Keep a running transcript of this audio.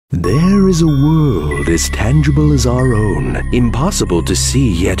There is a world as tangible as our own, impossible to see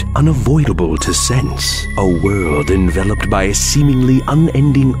yet unavoidable to sense. A world enveloped by a seemingly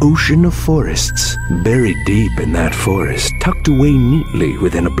unending ocean of forests. Buried deep in that forest, tucked away neatly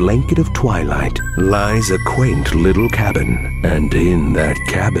within a blanket of twilight, lies a quaint little cabin. And in that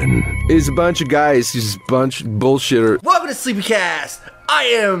cabin is a bunch of guys, just a bunch of bullshitter. Welcome to SleepyCast. I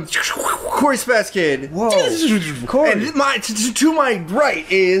am Cory Spazkid. Whoa, Cory. And to my right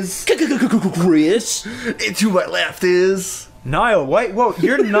is Chris. And to my left is Niall. Wait, whoa,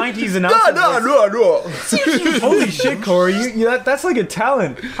 you're 90s announcer. No. Holy shit, Cory, that's like a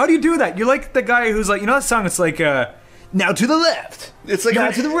talent. How do you do that? You're like the guy who's like, you know that song? It's like, now to the left. It's like now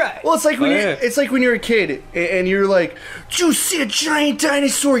to the right. Well, it's like when it's like when you're a kid and you're like, "Did you see a giant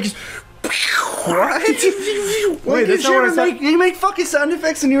dinosaur?" Just, what? Wait, that's not what I said. You make fucking sound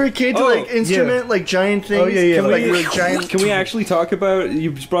effects when you were a kid to like instrument like giant things. Oh yeah. Can we actually talk about?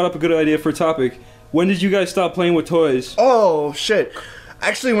 You just brought up a good idea for a topic. When did you guys stop playing with toys? Oh shit!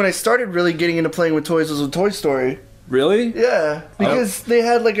 Actually, when I started really getting into playing with toys was with Toy Story. Really? Yeah, because they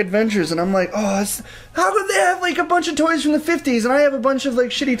had like adventures, and I'm like, oh, how could they have like a bunch of toys from the 50s, and I have a bunch of like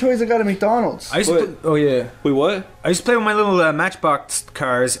shitty toys I got at McDonald's. I used to Wait, what? I used to play with my little Matchbox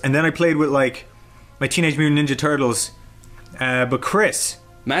cars, and then I played with like my Teenage Mutant Ninja Turtles. But Chris,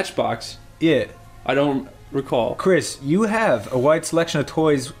 Matchbox? Yeah, I don't recall. Chris, you have a wide selection of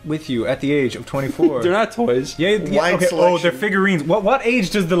toys with you at the age of 24. They're not toys. Yeah, okay. Oh, they're figurines. What age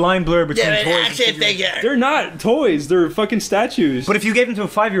does the line blur between toys and figurines? They're not toys. They're fucking statues. But if you gave them to a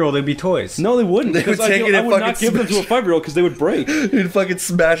 5-year-old, they'd be toys. No, they wouldn't. They would take it I and would fucking not give them to a 5-year-old because they would break. You'd fucking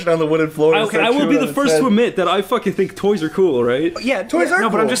smash it on the wooden floor. Okay, I will be the first to admit that I fucking think toys are cool, right? Yeah, toys are cool. No,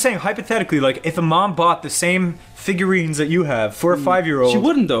 but I'm just saying, hypothetically, like, if a mom bought the same figurines that you have for a 5-year-old... She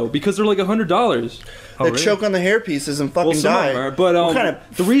wouldn't, though, because they're like $100. They choke on the hair pieces and fucking die. Are, but what kind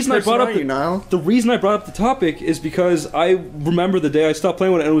of the reason I brought up the reason I brought up the topic is because I remember the day I stopped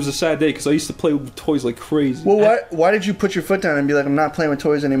playing with it, and it was a sad day because I used to play with toys like crazy. Well, why did you put your foot down and be like, I'm not playing with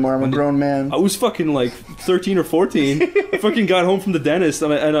toys anymore? I'm a grown man. I was fucking like 13 or 14. I fucking got home from the dentist,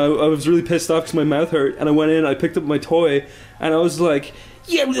 and I was really pissed off because my mouth hurt, and I went in, I picked up my toy, and I was like,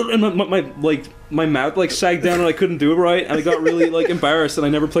 yeah, and my mouth like sagged down and I couldn't do it right, and I got really like embarrassed, and I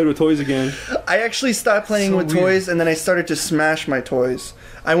never played with toys again. I actually stopped playing with toys, and then I started to smash my toys.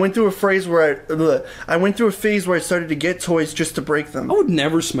 I went through a phase where I started to get toys just to break them. I would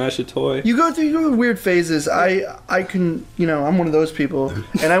never smash a toy. You go through weird phases. I can, I'm one of those people,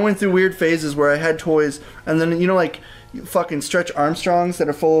 and I went through weird phases where I had toys, and then like fucking Stretch Armstrongs that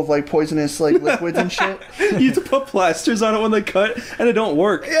are full of like poisonous like liquids and shit. You have to put plasters on it when they cut, and it don't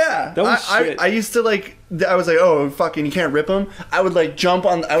work. Yeah, that was shit. I used to like. I was like, oh fucking, you can't rip them. I would like jump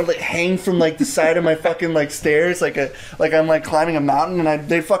on. I would like hang from like the side of my fucking like stairs, like I'm like climbing a mountain, and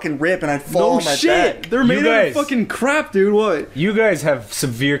they'd fucking rip, and I'd fall on my back. They're made out of fucking crap, dude. What? You guys have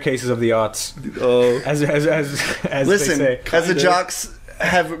severe cases of the aughts. Oh, as listen, they say. As the jocks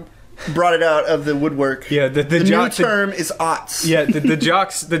have brought it out of the woodwork. Yeah, the new term is aughts. Yeah, the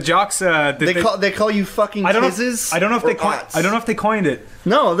jocks. They call you fucking kizzes. I don't know if they coined it.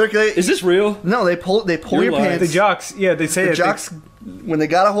 No, is this real? No, they pull your pants. The jocks. Yeah, they say the jocks when they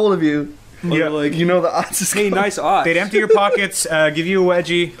got a hold of you. Yeah, like the aughts is hey, nice aughts. They'd empty your pockets, give you a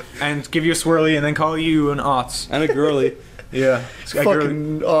wedgie, and give you a swirly, and then call you an aughts and a girly. Yeah,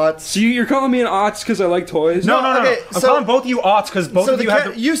 fucking aughts. So you're calling me an aughts because I like toys? No. Okay, I'm calling both of you aughts because both of you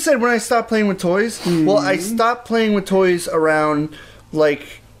have. You said when I stopped playing with toys. Well, I stopped playing with toys around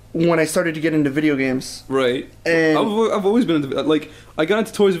like when I started to get into video games. Right. And I've always been into like I got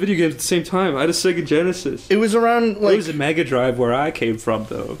into toys and video games at the same time. I had a Sega Genesis. It was around like it was a Mega Drive where I came from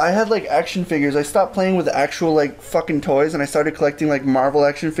though. I had like action figures. I stopped playing with actual like fucking toys, and I started collecting like Marvel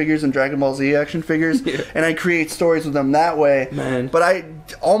action figures and Dragon Ball Z action figures, and I create stories with them that way. Man. But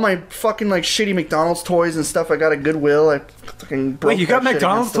all my fucking like shitty McDonald's toys and stuff I got at Goodwill. I fucking broke. Wait, you got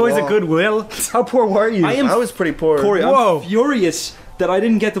McDonald's toys at Goodwill? How poor were you? I was pretty poor. Cory, I'm furious that I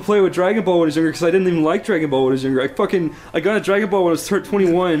didn't get to play with Dragon Ball when I was younger because I didn't even like Dragon Ball when I was younger. I got a Dragon Ball when I was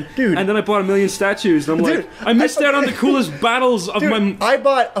 21, dude, and then I bought a million statues, and I'm like, I missed out on the coolest battles of my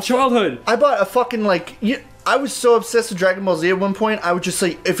childhood. I bought a fucking like. I was so obsessed with Dragon Ball Z at one point. I would just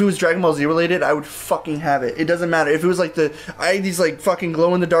like, if it was Dragon Ball Z related, I would fucking have it. It doesn't matter if it was like I had these like fucking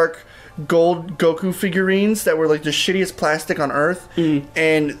glow in the dark gold Goku figurines that were like the shittiest plastic on earth,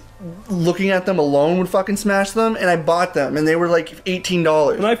 and looking at them alone would fucking smash them, and I bought them, and they were like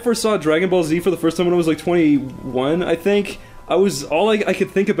 $18. When I first saw Dragon Ball Z for the first time when I was like 21, I think, all I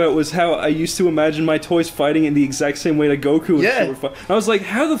could think about was how I used to imagine my toys fighting in the exact same way that Goku and shit would fight. I was like,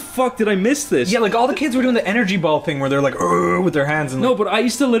 how the fuck did I miss this? Yeah, like all the kids were doing the energy ball thing where they're like with their hands. And no, but I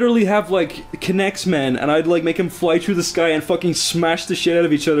used to literally have like Kinects men, and I'd like make them fly through the sky and fucking smash the shit out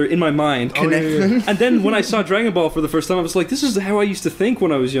of each other in my mind. And then when I saw Dragon Ball for the first time, I was like, this is how I used to think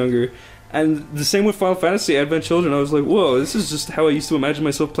when I was younger. And the same with Final Fantasy Advent Children. I was like, whoa, this is just how I used to imagine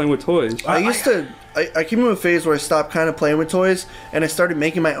myself playing with toys. I came in a phase where I stopped kind of playing with toys and I started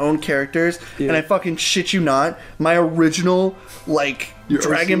making my own characters. Yeah. And I fucking shit you not, my original like Your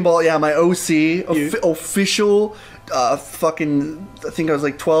Dragon OC? Ball, my OC official fucking, I think I was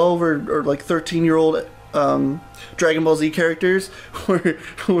like 12 or like 13-year-old Dragon Ball Z characters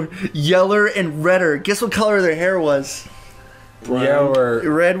were Yeller and Redder. Guess what color their hair was? Brown.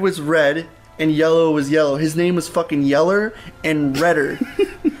 Red was red and yellow was yellow. His name was fucking Yeller and Redder.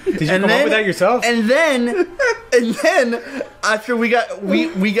 Did you come up with that yourself? And then after we got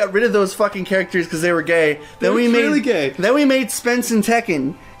rid of those fucking characters because they were gay. Then we made really gay. Then we made Spence and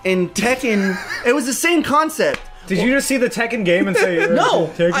Tekken. And Tekken, it was the same concept. Did you just see the Tekken game and say No,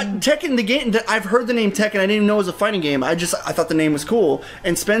 Tekken? Tekken, the game. I've heard the name Tekken. I didn't even know it was a fighting game. I thought the name was cool.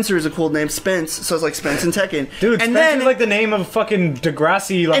 And Spencer is a cool name, Spence. So it's like Spence and Tekken. Dude, and Spencer's like the name of fucking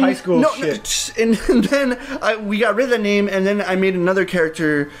Degrassi high school shit. And then we got rid of that name, and then I made another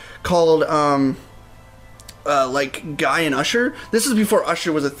character called like Guy and Usher. This is before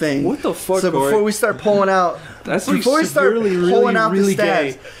Usher was a thing. What the fuck? So before we start pulling out, That's like before we start severely, pulling out really the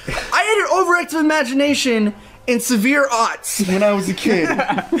stats, gay. I had an overactive imagination and severe aughts when I was a kid.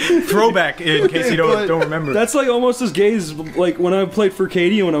 Throwback, in case you don't remember. That's like almost as gay as like when I played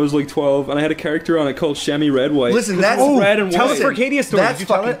Furcadia when I was like 12, and I had a character on it called Chamois Red White. Listen, that's red and tell white. the Furcadia story. That's Did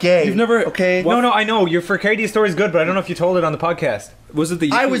you tell fucking it? gay. You've never okay? No, I know your Furcadia story is good, but I don't know if you told it on the podcast. Was it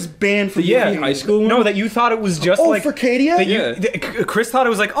the? I was banned from Yippee high school one? No, that you thought it was just like Furcadia. Chris thought it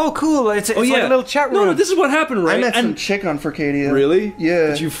was like, oh, cool. It's like a little chat room. No, this is what happened, right? I met some chick on Furcadia. Really? Yeah.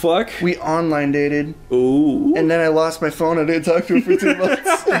 Did you fuck? We online dated. Ooh. And then I lost my phone. I didn't talk to her for 2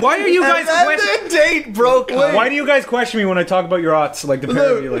 months. Why are you guys and then the date broke. Why do you guys question me when I talk about your aughts? Like the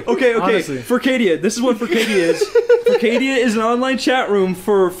pair of you, like Okay. honestly. Furcadia. This is what Furcadia is. Furcadia is an online chat room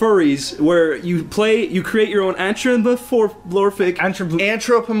for furries where you create your own anthropomorphic.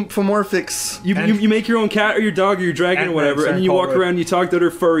 Anthropomorphics. You make your own cat or your dog or your dragon or whatever, and then you walk around and you talk to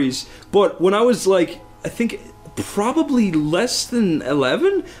other furries. But when I was like, I think probably less than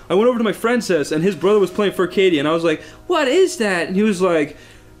 11, I went over to my friend's house and his brother was playing Furcadia, and I was like, what is that? And he was like,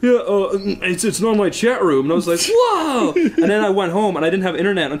 yeah, it's an online chat room. And I was like, whoa! And then I went home and I didn't have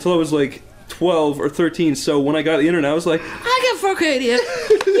internet until I was like 12 or 13, so when I got the internet I was like, I got Furcadia!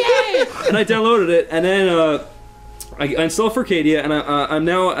 Yay! And I downloaded it, and then I installed Furcadia, and I'm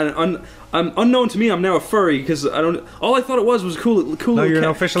now I'm unknown to me. I'm now a furry because I don't. All I thought it was cool. No, you're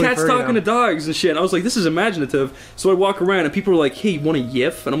officially cats furry talking now. to dogs and shit. And I was like, this is imaginative. So I walk around and people are like, hey, you want a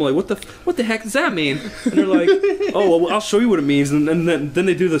yiff? And I'm like, what the heck does that mean? And they're like, oh, well, I'll show you what it means. And then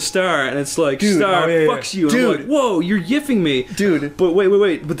they do the star, and it's like, star fucks you. And I'm like, whoa, you're yiffing me, dude. But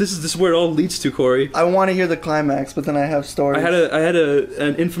wait. But this is where it all leads to, Corey. I want to hear the climax, but then I have stories. I had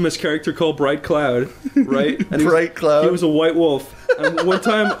an infamous character called Bright Cloud, right? And Bright Cloud. He was a white wolf. And one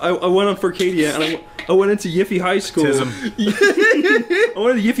time I went on Furcadia and I went into Yiffy High School. I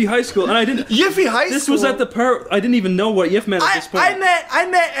went into Yiffy High School and I didn't. Yiffy High School. This was at the part I didn't even know what Yiff meant at this point. I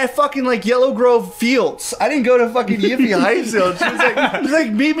met at fucking like Yellow Grove Fields. I didn't go to fucking Yiffy High School. She was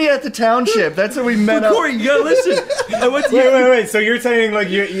like, meet me at the township. That's where we met up. Corey, you gotta listen. I went to Wait. So you're saying like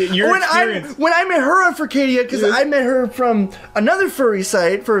your experience? When I met her on Furcadia, because I met her from another furry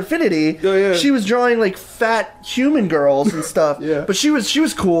site for Affinity. Oh, yeah. She was drawing like fat human girls and stuff. Yeah. But she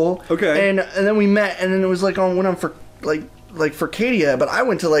was cool. Okay. And then we met, and then it was like went on for like Furcadia, but I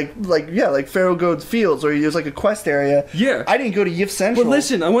went to like Pharaoh Goat's Fields, or it was like a quest area. Yeah. I didn't go to Yiff Central. But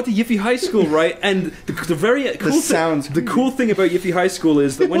listen, I went to Yiffy High School, right? And the very cool thing about Yiffy High School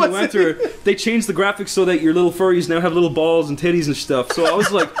is that when you enter, they change the graphics so that your little furries now have little balls and titties and stuff. So I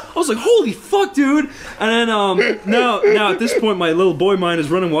was like, holy fuck, dude! And then now at this point, my little boy mind is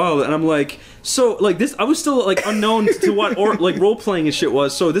running wild, and I'm like. So, like, this, I was still, like, unknown to what, role-playing and shit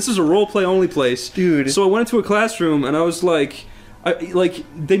was, so this is a role-play only place. Dude. So I went into a classroom, and I was like,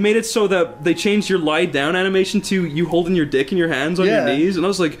 they made it so that they changed your lie-down animation to you holding your dick in your hands on your knees, and I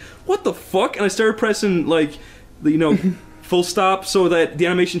was like, what the fuck? And I started pressing, like, full stop so that the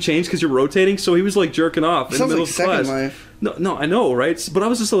animation changed because you're rotating, so he was, like, jerking off in the middle of class. Life. No, I know, right? But I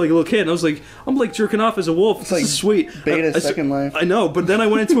was just like a little kid, and I was like, I'm like jerking off as a wolf. It's like sweet. Beta Second Life. I know, but then I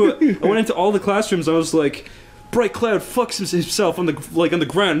went into all the classrooms. I was like, Bright Cloud fucks himself on the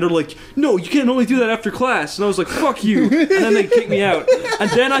ground. And they're like, no, you can only do that after class. And I was like, fuck you. And then they kicked me out. And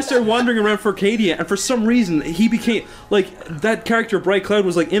then I started wandering around for Arcadia, and for some reason he became like that character. Bright Cloud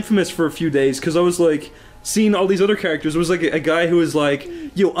was like infamous for a few days because I was like seeing all these other characters. It was like a guy who was like,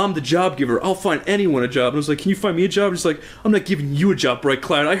 yo, I'm the job giver. I'll find anyone a job. And I was like, can you find me a job? He's like, I'm not giving you a job, Bright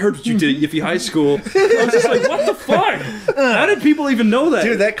Cloud. I heard what you did at Yiffy High School. I was just like, what the fuck? How did people even know that?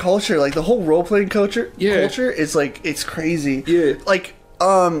 Dude, that culture, like the whole role-playing culture is like, it's crazy. Yeah. Like,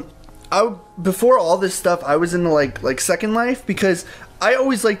 before all this stuff, I was into like Second Life because I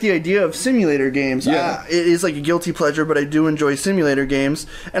always like the idea of simulator games. Yeah. It is like a guilty pleasure, but I do enjoy simulator games.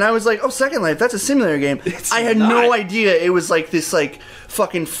 And I was like, oh, Second Life, that's a simulator game. I had no idea it was like this like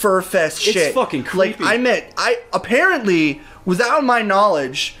fucking fur fest shit. It's fucking creepy. Like apparently, without my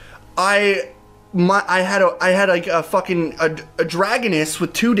knowledge, I had like a fucking a dragoness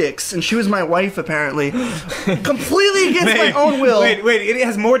with 2 dicks, and she was my wife apparently, completely against my own will. Wait, it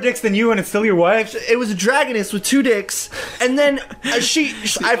has more dicks than you, and it's still your wife? It was a dragoness with 2 dicks, and then I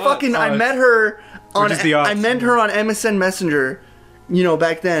met her on MSN Messenger. You know,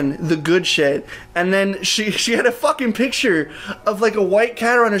 back then, the good shit. And then she had a fucking picture of like a white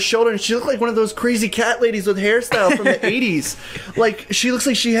cat on her shoulder, and she looked like one of those crazy cat ladies with hairstyle from the 80s. Like, she looks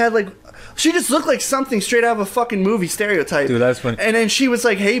like she had like... She just looked like something straight out of a fucking movie stereotype. Dude, that's funny. And then she was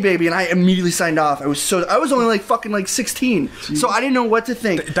like, hey, baby, and I immediately signed off. I was only like fucking like 16. Jeez. So I didn't know what to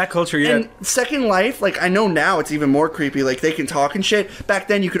think. That culture, yeah. And Second Life, like, I know now it's even more creepy. Like, they can talk and shit. Back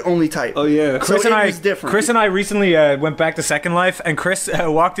then, you could only type. Oh, yeah. Chris and I recently went back to Second Life, and Chris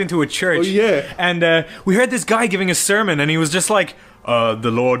walked into a church. Oh, yeah. And we heard this guy giving a sermon, and he was just like,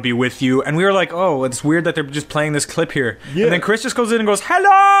 the Lord be with you. And we were like, oh, it's weird that they're just playing this clip here. Yeah. And then Chris just goes in and goes,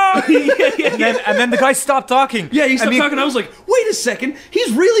 hello! And then the guy stopped talking. Yeah, he stopped talking. I was like, wait a second,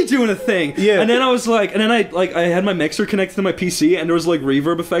 he's really doing a thing. Yeah. And then I was like, I had my mixer connected to my PC, and there was like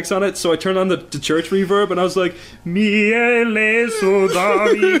reverb effects on it, so I turned on the church reverb, and I was like, Miele so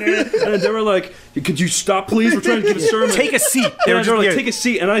Davide. And they were like, could you stop, please? We're trying to give a sermon. Take a seat. They were like, take a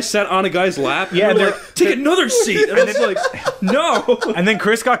seat, and I sat on a guy's lap. Yeah, and they were like, take another seat. And I was like, no. And then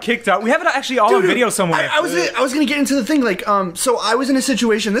Chris got kicked out. We have it actually all on video somewhere. I was gonna get into the thing, like, so I was in a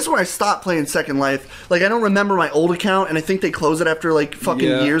situation. This is where I stopped playing Second Life. Like, I don't remember my old account, and I think they closed it after like fucking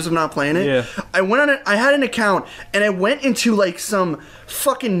years of not playing it. Yeah. I went on it. I had an account, and I went into like some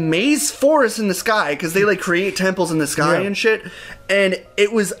fucking maze forest in the sky because they like create temples in the sky and shit. And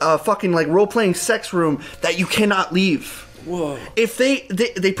it was a fucking like role-playing sex room that you cannot leave. Whoa! If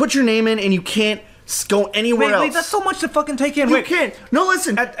they put your name in and you can't go anywhere else. Wait, that's so much to fucking take in. You can't. No,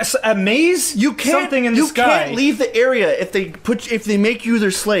 listen. A maze? You can't. Something in the sky. You can't leave the area if they make you their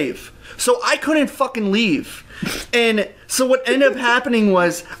slave. So I couldn't fucking leave. And so what ended up happening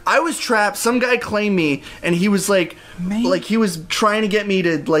was I was trapped. Some guy claimed me, and he was like he was trying to get me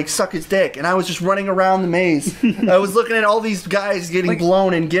to like suck his dick, and I was just running around the maze. I was looking at all these guys getting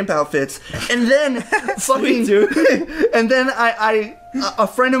blown in gimp outfits, and then fucking and then a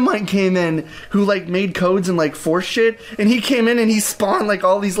friend of mine came in who like made codes and like force shit, and he came in and he spawned like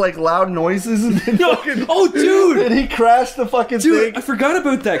all these like loud noises and and he crashed the fucking thing. I forgot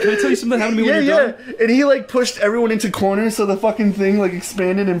about that. Can I tell you something that happened to me when you're done? And he like pushed everyone into corners, so the fucking thing like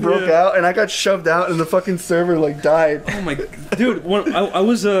expanded and broke out, and I got shoved out, and the fucking server like died. Oh my dude, I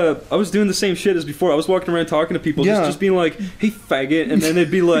was doing the same shit as before. I was walking around talking to people, just being like, "Hey faggot," and then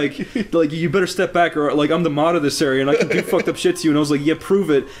they'd be like, "You better step back, or like I'm the mod of this area, and I can do fucked up shit to you." And I was like, yeah, prove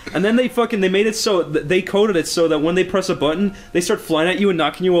it. And then they made it so they coded it so that when they press a button, they start flying at you and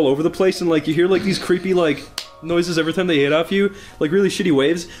knocking you all over the place, and like you hear like these creepy like noises every time they hit off you, like really shitty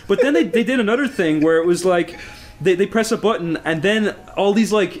waves. But then they did another thing where it was like they press a button, and then all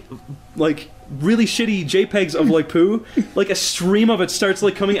these like really shitty JPEGs of like poo, like a stream of it starts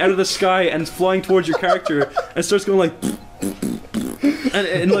like coming out of the sky and it's flying towards your character and starts going like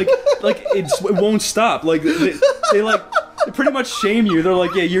and like it won't stop. Like they like they pretty much shame you. They're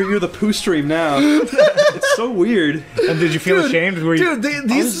like, yeah, you're the poo stream now. It's so weird. And did you feel ashamed?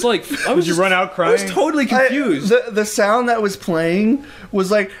 Did you run out crying? I was totally confused. The sound that was playing was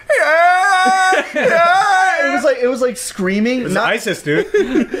like, it was like screaming. It was ISIS,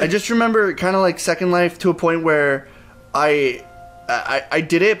 dude. I just remember kind of like Second Life to a point where I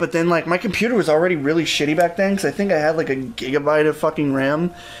did it, but then like my computer was already really shitty back then because I think I had like a gigabyte of fucking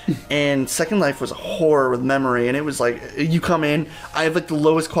RAM, and Second Life was a horror with memory, and it was like you come in, I have like the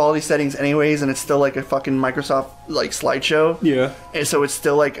lowest quality settings anyways, and it's still like a fucking Microsoft like slideshow. Yeah. And so it's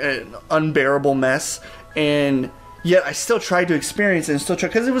still like an unbearable mess, and yet I still tried to experience it and still try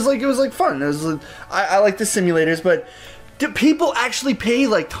because it was like fun. It was I like the simulators, but People actually pay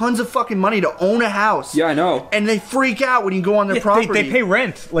like tons of fucking money to own a house. Yeah, I know. And they freak out when you go on their property. They pay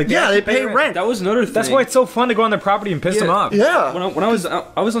rent. Like they pay rent. That was another thing. That's why it's so fun to go on their property and piss them off. Yeah. When I was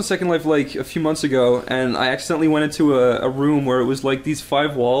on Second Life like a few months ago, and I accidentally went into a room where it was like these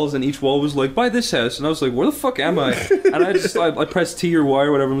 5 walls, and each wall was like, buy this house, and I was like, where the fuck am I? And I pressed T or Y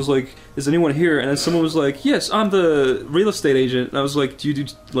or whatever, and was like, is anyone here? And then someone was like, yes, I'm the real estate agent. And I was like, do you do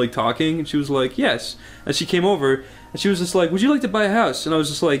like talking? And she was like, yes. And she came over. And she was just like, would you like to buy a house? And I was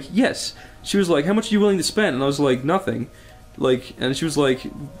just like, yes. She was like, how much are you willing to spend? And I was like, nothing. Like, and she was like,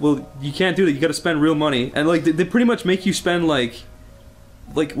 well, you can't do that. You got to spend real money. And like, they pretty much make you spend like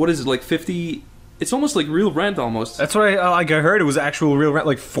what is it? Like 50. It's almost like real rent almost. That's what I heard. It was actual real rent,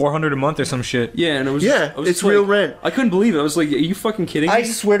 like $400 a month or some shit. Yeah, and it was. It's real rent. I couldn't believe it. I was like, are you fucking kidding me? I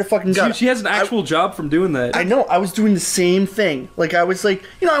swear to fucking God. She has an actual job from doing that. I know. I was doing the same thing. Like, I was like,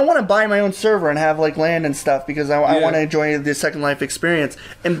 I want to buy my own server and have like land and stuff because I want to enjoy the Second Life experience.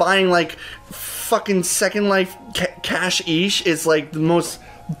 And buying like fucking Second Life cash-ish is like the most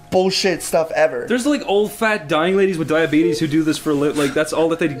bullshit stuff ever. There's like old fat dying ladies with diabetes who do this for a living. Like, that's all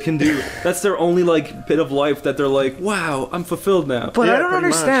that they can do. That's their only like bit of life that they're like, wow, I'm fulfilled now. But I don't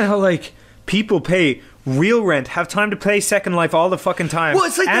understand how like people pay real rent, have time to play Second Life all the fucking time. Well,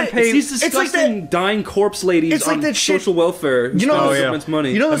 it's like it's these disgusting dying corpse ladies it's like on that social welfare. You know,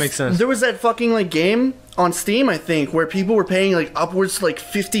 money. You know, that makes sense. There was that fucking like game on Steam, I think, where people were paying like upwards to like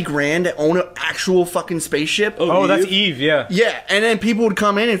 50 grand to own an actual fucking spaceship. Oh, that's Eve, yeah. Yeah, and then people would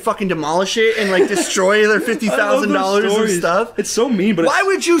come in and fucking demolish it and like destroy their $50,000 of stuff. It's so mean, but why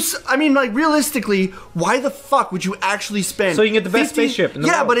would you? I mean, like realistically, why the fuck would you actually spend? So you can get the best spaceship in the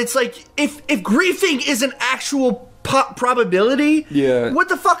world. But it's like if griefing is an actual probability, what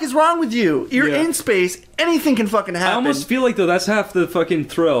the fuck is wrong with you? You're in space. Anything can fucking happen. I almost feel like though that's half the fucking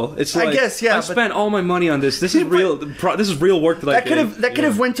thrill. It's like, I guess, yeah. I spent all my money on this. This is real. This is real work that I did. That could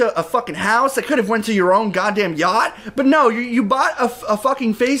have went to a fucking house. That could have went to your own goddamn yacht. But no, you bought a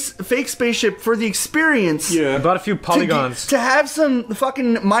fucking fake spaceship for the experience. Yeah, I bought a few polygons to have some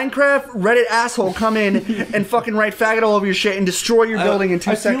fucking Minecraft Reddit asshole come in and fucking write faggot all over your shit and destroy your building in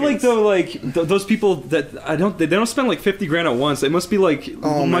 2 seconds. I feel like though, like those people that they don't spend like 50 grand at once. They must be like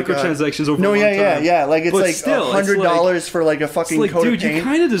microtransactions over a long time. Yeah. Like it's but like still, $100 for like a fucking like, coat dude, of paint. you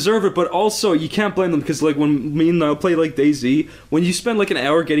kind of deserve it, but also you can't blame them because like when me and Niall play like DayZ, when you spend like an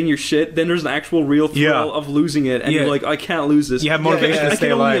hour getting your shit, then there's an actual real thrill of losing it, and you're like, I can't lose this. You have motivation to stay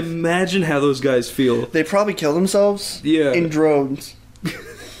alive. I can only imagine how those guys feel. They probably kill themselves. Yeah. In droves.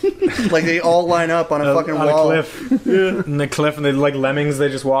 Like they all line up on a fucking wall. On a cliff. In the cliff, and they like lemmings. They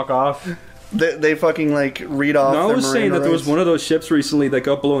just walk off. They fucking like read off. No, I was saying that there was one of those ships recently that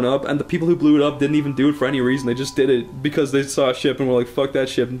got blown up, and the people who blew it up didn't even do it for any reason. They just did it because they saw a ship and were like, "Fuck that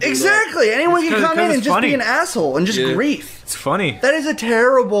ship." Exactly. Anyone can come in and just be an asshole and just grief. It's funny. That is a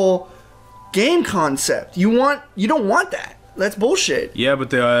terrible game concept. You don't want that. That's bullshit. Yeah, but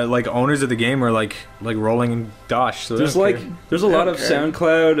the like owners of the game are like rolling in dosh. So there's a lot of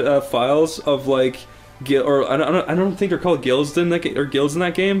SoundCloud files of like. I don't think they're called guilds in that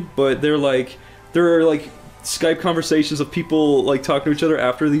game, but there are like Skype conversations of people like talking to each other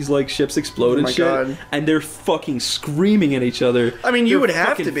after these like ships explode and shit, God. And they're fucking screaming at each other. I mean, you would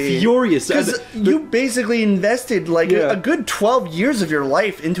have to be furious because you basically invested like a good 12 years of your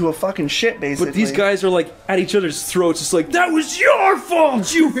life into a fucking ship, basically. But these guys are like at each other's throats, just like, that was your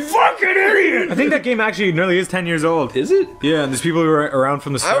fault, you fucking idiot. I think that game actually nearly is 10 years old. Is it? Yeah, and there's people who are around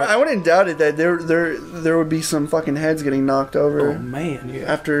from the start. I wouldn't doubt it that there would be some fucking heads getting knocked over. Oh man, yeah.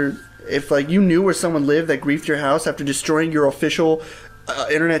 After. If like you knew where someone lived that griefed your house after destroying your official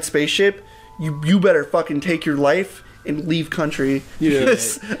internet spaceship, you better fucking take your life and leave country. Yeah,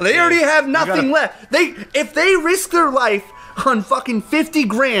 they already have nothing left. If they risk their life on fucking 50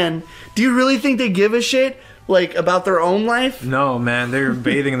 grand, do you really think they give a shit like about their own life? No, man, they're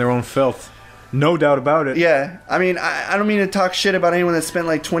bathing in their own filth. No doubt about it. Yeah, I mean, I don't mean to talk shit about anyone that spent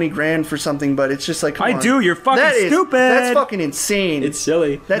like 20 grand for something, but it's just like, come on. do. You're fucking stupid. That's fucking insane. It's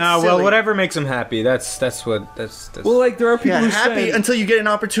silly. That's silly. Well, whatever makes them happy. That's what. Well, like there are people who happy until you get an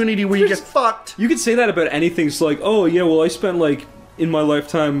opportunity where you get fucked. You could say that about anything. It's like, oh yeah, well I spent like in my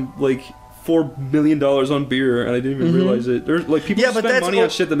lifetime like $4 million on beer and I didn't even realize it. There's like people who spend money on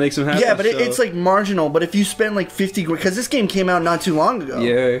shit that makes them happy. Yeah, but it's like marginal. But if you spend like 50 grand, because this game came out not too long ago.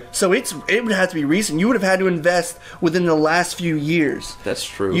 Yeah. So it would have to be recent. You would have had to invest within the last few years. That's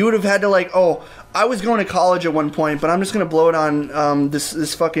true. You would have had to like, I was going to college at one point, but I'm just gonna blow it on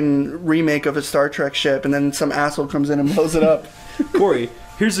this fucking remake of a Star Trek ship, and then some asshole comes in and blows it up. Corey,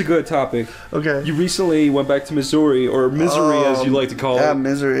 Here's a good topic. Okay. You recently went back to Missouri, or Misery as you like to call Yeah, it.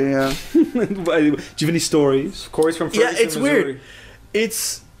 misery. Yeah. Do you have any stories? Corey's from Ferguson, Yeah, it's Missouri. weird.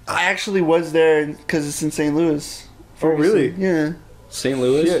 I actually was there because it's in St. Louis. Oh, really? Yeah. St.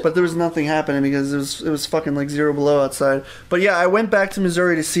 Louis? But there was nothing happening because it was fucking like 0 below outside. But yeah, I went back to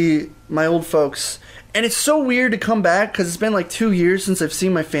Missouri to see my old folks. And it's so weird to come back because it's been like 2 years since I've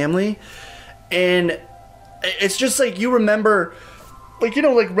seen my family. And it's just like you remember, like, you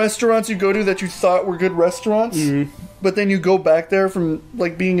know, like restaurants you go to that you thought were good restaurants. Mm-hmm. But then you go back there from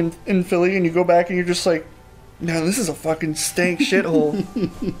like being in Philly and you go back and you're just like, no, this is a fucking stank shithole.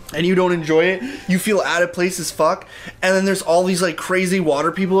 And you don't enjoy it. You feel out of place as fuck. And then there's all these like crazy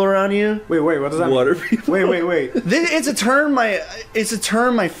water people around you. Wait, what does that Water mean? people? Wait. It's a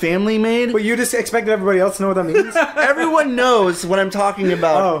term my family made. But you just expected everybody else to know what that means? Everyone knows what I'm talking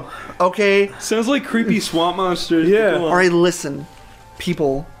about. Oh. Okay? Sounds like creepy swamp monsters. Yeah. Go on. Alright, listen.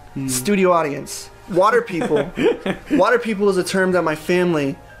 People. Studio audience. Water people. Water people is a term that my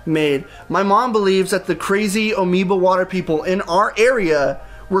family made. My mom believes that the crazy amoeba water people in our area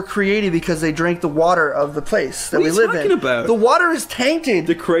were created because they drank the water of the place that What we are you live talking in. about? The water is tainted.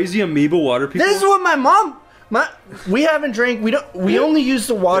 The crazy amoeba water people? This is what we haven't drank. We only use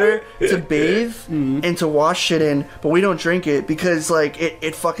the water to bathe and to wash shit in, but we don't drink it because like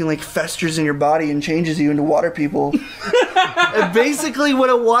it fucking like festers in your body and changes you into water people. And basically, what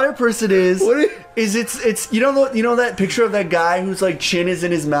a water person is it's you know that picture of that guy whose like chin is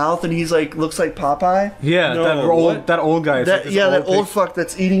in his mouth and he's like looks like Popeye. Yeah, No, that old guy. That old fuck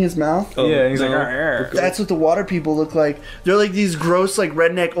that's eating his mouth. Oh, yeah, he's no. like, "Arr." That's what the water people look like. They're like these gross like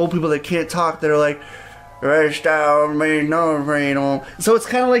redneck old people that can't talk. That are like. So it's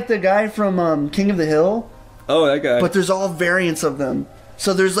kind of like the guy from King of the Hill, Oh, that guy. but there's all variants of them.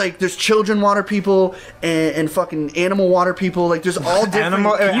 So there's children water people and fucking animal water people. Like there's all different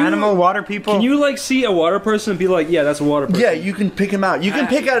animal water people. Can you like see a water person and be like, yeah, that's a water person? Yeah, you can pick them out. You can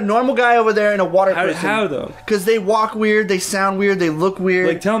pick out a normal guy over there and a water person. How though? Because they walk weird, they sound weird, they look weird.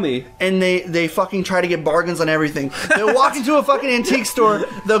 Like, tell me. And they fucking try to get bargains on everything. They'll walk into a fucking antique store.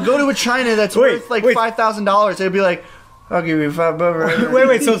 They'll go to a china that's worth like $5,000. They'll be like, I'll give you $5.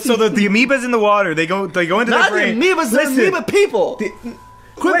 Wait. So the amoebas in the water, they go into their Not the brain. amoebas, they're amoeba people.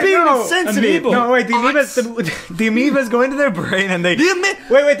 Quit being insensitive. No, wait. The amoebas go into their brain and they.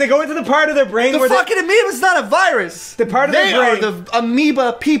 Wait. They go into the part of their brain The where fucking amoeba's not a virus. The part of they their brain. are the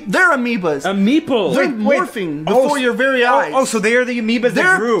amoeba people. They're amoebas. A meeple. They're morphing before your very eyes. Oh, so they are the amoebas that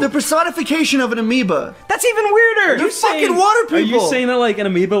They're grew. the personification of an amoeba. That's even weirder. They're fucking water people. Are you saying that like an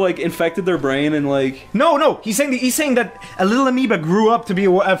amoeba like infected their brain and like? No. He's saying that a little amoeba grew up to be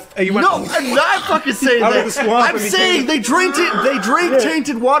No, I'm not fucking saying Out of that. the swamp I'm and saying they drank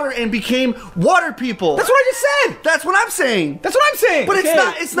tainted water and became water people. That's what I just said. That's what I'm saying. That's what I'm saying. But Okay,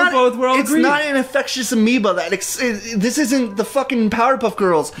 it's not. we're all it's agreed. not an infectious amoeba. This isn't the fucking Powerpuff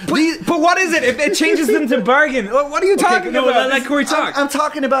Girls. But what is it? It changes them to bargain. What are you talking No, about? let Corey talk. I'm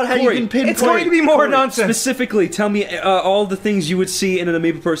talking about how Corey, you can pinpoint. It's going to be more nonsense. Specifically, tell me all the things you would see in an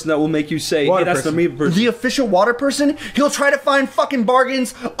amoeba person that will make you say, Water hey, that's an person. amoeba person. The official water person, he'll try to find fucking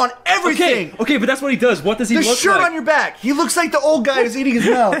bargains on everything. Okay, but that's what he does. What does he The look shirt like? on your back. He looks like the old guy who's eating his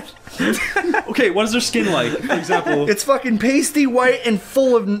mouth. Okay, what is their skin like, for example? It's fucking pasty white and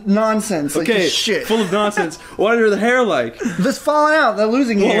full of nonsense. Like okay, just shit. full of nonsense. What are the hair like? This falling out. They're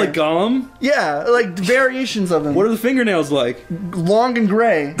losing What, hair. like Gollum? Yeah, like variations of them. What are the fingernails like? Long and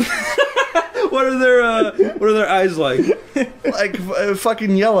gray. What are their eyes like? Like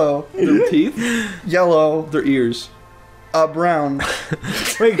fucking yellow. Their teeth? Yellow. Their ears? Brown.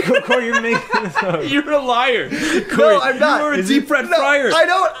 Wait, Corey, you're making this up. You're a liar. No, I'm not. You are a deep fried No, fryer. I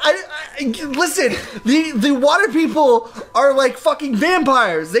don't. I listen. The water people are like fucking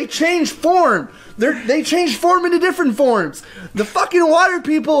vampires. They change form. They change form into different forms. The fucking water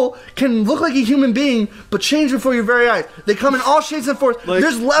people can look like a human being, but change before your very eyes. They come in all shapes and forms.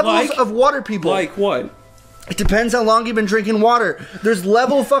 There's levels of water people. Like what? It depends how long you've been drinking water. There's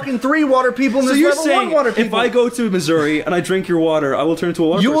level fucking 3 water people and So there's you're level 1 saying water people. if I go to Missouri and I drink your water, I will turn into a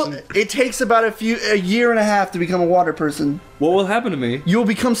water you person? will. It takes about a year and a half to become a water person. What will happen to me? You will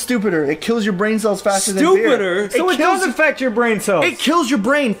become stupider. It kills your brain cells faster than beer. Stupider? So it does affect your brain cells. It kills your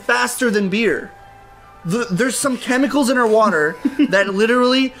brain faster than beer. There's some chemicals in our water that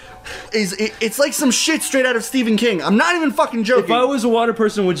literally it's like some shit straight out of Stephen King. I'm not even fucking joking. If I was a water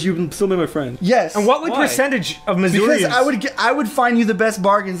person, would you still be my friend? Yes. And what Why? percentage of Missourians? Because I would find you the best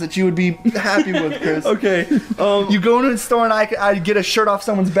bargains that you would be happy with, Chris. Okay. You go into the store and I'd get a shirt off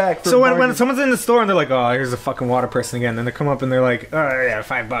someone's back. For So a when someone's in the store and they're like, "Oh, here's a fucking water person again," then they come up and they're like, "Oh yeah,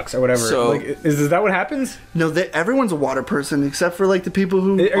 $5 or whatever." So- like, is that what happens? No, everyone's a water person except for like the people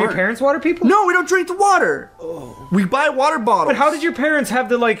who Are your aren't. parents water people? No, we don't drink the water. Oh. We buy water bottles. But how did your parents have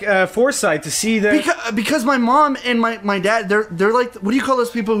the foresight to see that? Because my mom and my dad, they're like, what do you call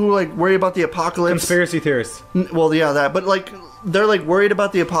those people who like worry about the apocalypse? Conspiracy theorists. Well, yeah, that. But like, they're like worried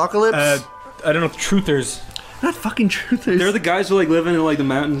about the apocalypse. I don't know, truthers. Not fucking truthers. They're the guys who like living in like the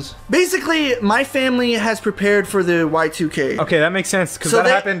mountains. Basically, my family has prepared for the Y2K. Okay, that makes sense because So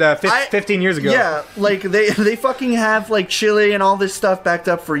that they- happened 15 years ago. Yeah, like they fucking have like chili and all this stuff backed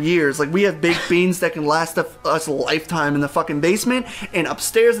up for years. Like we have baked beans that can last us a lifetime in the fucking basement, and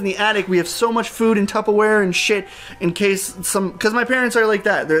upstairs in the attic we have so much food and Tupperware and shit in case because my parents are like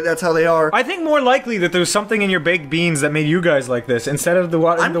that. That's how they are. I think more likely that there's something in your baked beans that made you guys like this instead of the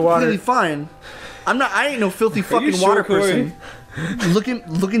water. I'm completely fine. I ain't no filthy fucking sure, water Cory? person.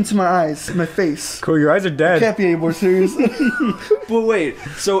 Look into my eyes, my face. Cool, your eyes are dead. Can't be any more serious. But wait,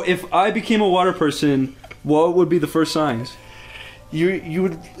 so if I became a water person, what would be the first signs? You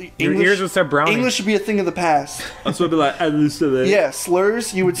would. Your ears would start browning. English would be a thing of the past. So I'd be like, "Understood." Yeah,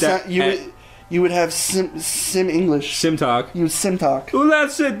 slurs. You would. That- You would have sim English. Sim talk. You would sim talk. Oh,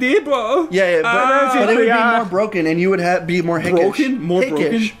 that's a debo. Yeah, but it would be yeah. more broken, and you would be more hickish. Broken? More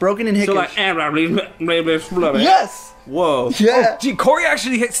hickish. Broken and hickish. So like, Yes. whoa. Yeah. Gee, Corey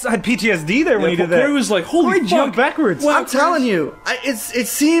actually had PTSD there when he did that. Corey was like, "Holy Corey fuck!" jumped backwards. I'm telling you, it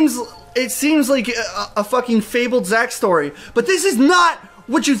seems like a fucking fabled Zach story, but this is not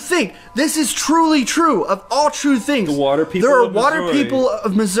what you think. This is truly true of all true things. The water people There are of water Missouri. people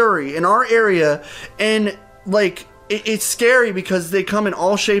of Missouri in our area, and like it's scary because they come in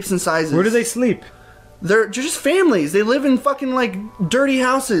all shapes and sizes. Where do they sleep? They're just families. They live in fucking like dirty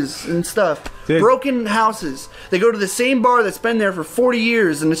houses and stuff. Dude. Broken houses. They go to the same bar that's been there for 40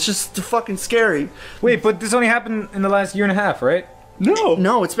 years, and it's just fucking scary. Wait, but this only happened in the last year and a half, right?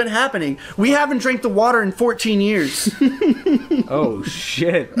 No, it's been happening. We haven't drank the water in 14 years. Oh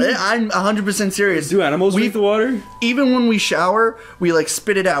shit! I'm 100% serious. Do animals drink the water? Even when we shower, we like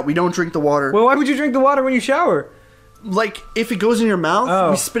spit it out. We don't drink the water. Well, why would you drink the water when you shower? Like if it goes in your mouth,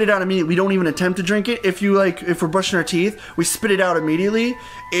 Oh. we spit it out immediately. We don't even attempt to drink it. If we're brushing our teeth, we spit it out immediately.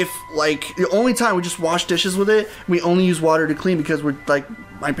 If like the only time we just wash dishes with it, we only use water to clean because we're like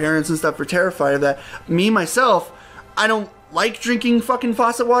my parents and stuff are terrified of that. Me myself, I don't like drinking fucking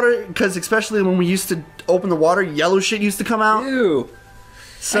faucet water because especially when we used to open the water, yellow shit used to come out. Ew.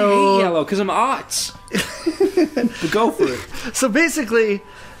 So I hate yellow because I'm Auts. But go for it. So basically,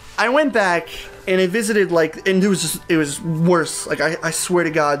 I went back and I visited and it was worse. Like I swear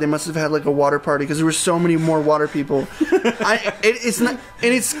to God, they must have had like a water party because there were so many more water people.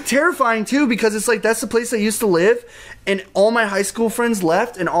 It's terrifying too because it's like that's the place I used to live, and all my high school friends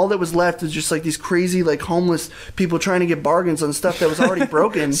left, and all that was left is just like these crazy like homeless people trying to get bargains on stuff that was already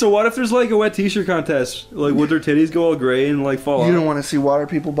broken. So what if there's like a wet t-shirt contest? Like would their titties go all gray and like fall You off? don't want to see water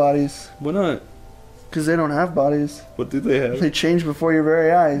people bodies Why not? because they don't have bodies. What do they have? They change before your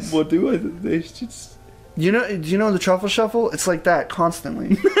very eyes. What do I? They just. Do you know the truffle shuffle? It's like that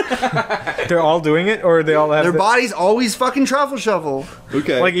constantly. They're all doing it, or they all have Their bodies always fucking truffle shuffle.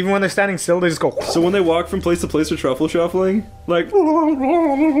 Okay. like even when they're standing still, they just go. so when they walk from place to place for truffle shuffling, like.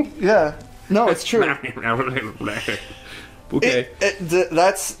 Yeah. No, it's true. Okay.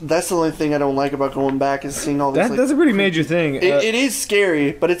 That's the only thing I don't like about going back is seeing all this. That's a pretty major thing. It is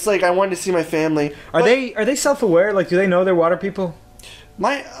scary, but it's like I wanted to see my family. Are But they self-aware? Like, do they know they're water people?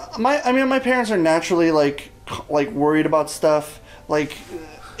 my parents are naturally like worried about stuff. Like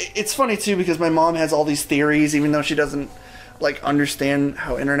it's funny too because my mom has all these theories, even though she doesn't like understand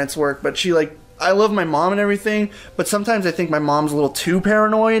how internets work. But she like. I love my mom and everything, but sometimes I think my mom's a little too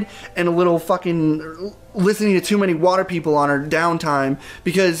paranoid and a little fucking listening to too many water people on her downtime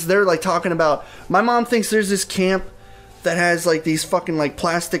because they're like talking about. My mom thinks there's this camp that has like these fucking like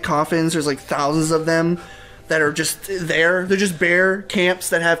plastic coffins. There's like thousands of them that are just there. They're just bare camps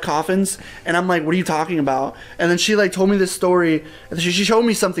that have coffins, and I'm like, what are you talking about? And then she like told me this story. And she showed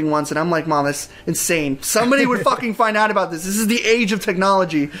me something once, and I'm like, Mom, that's insane. Somebody would fucking find out about this. This is the age of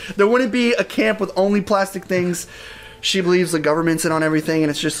technology. There wouldn't be a camp with only plastic things. She believes the government's in on everything, and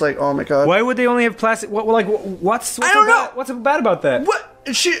it's just like, oh my God. Why would they only have plastic? What's I don't know. What's bad about that? What?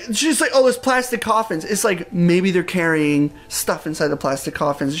 She's like, oh, there's plastic coffins. It's like maybe they're carrying stuff inside the plastic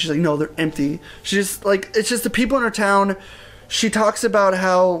coffins. She's like, no, they're empty. She's just like, it's just the people in her town. she talks about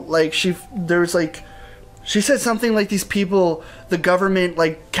how like she said something like these people, the government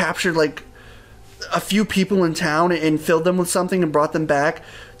like captured like a few people in town and filled them with something and brought them back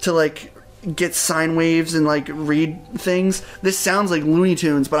to like get sine waves and like read things. This sounds like Looney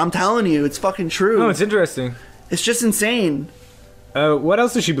Tunes, but I'm telling you, it's fucking true. No, it's interesting. It's just insane. What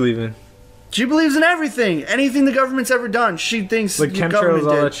else does she believe in? She believes in everything. Anything the government's ever done, she thinks like the chemtrails, government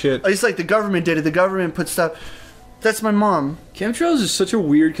all did. that shit. It's like the government did it. The government put stuff. That's my mom. Chemtrails is such a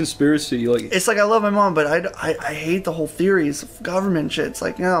weird conspiracy. Like, it's like I love my mom, but I hate the whole theories of government shit. It's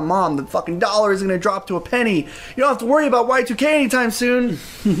like, yeah, Mom, the fucking dollar is gonna drop to a penny. You don't have to worry about Y2K anytime soon.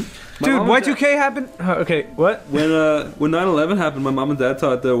 Dude, Y2K happened? Okay, what? When 9/11 happened, my mom and dad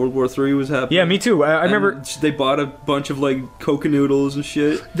thought that World War III was happening. Yeah, me too. I remember they bought a bunch of like Coca noodles and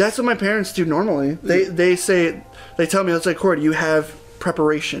shit. That's what my parents do normally. They tell me, it's like, Cory, do you have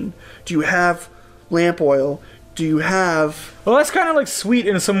preparation? Do you have lamp oil? Do you have? Well, that's kind of like sweet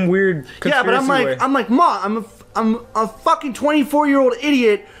in some weird conspiracy but way. I'm like, Mom, I'm a fucking 24-year-old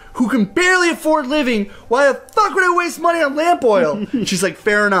idiot who can barely afford living. Why the fuck would I waste money on lamp oil? She's like,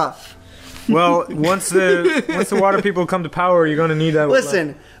 fair enough. Well, once the water people come to power, you're gonna need that.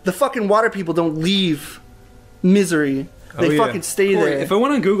 Listen, the fucking water people don't leave misery. They fucking stay Cory, there. if I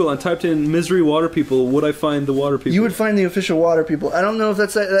went on Google and typed in "misery water people," would I find the water people? You would find the official water people. I don't know if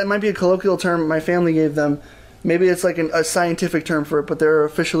that might be a colloquial term my family gave them. Maybe it's like a scientific term for it, but they're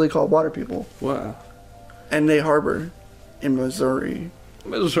officially called water people. Wow. And they harbor in Missouri.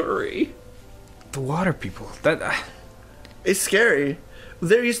 Missouri. The water people. It's scary.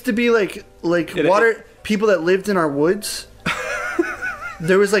 There used to be like water people that lived in our woods.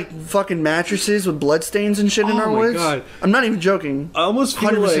 There was like fucking mattresses with bloodstains and shit in our woods. God. I'm not even joking. I almost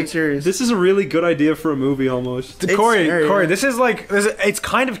feel like serious. This is a really good idea for a movie almost. Cory, this is like it's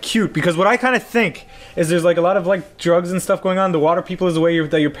kind of cute because what I kind of think is there's like a lot of like drugs and stuff going on. The water people is the way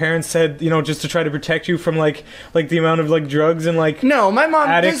that your parents said, you know, just to try to protect you from like the amount of like drugs and like my mom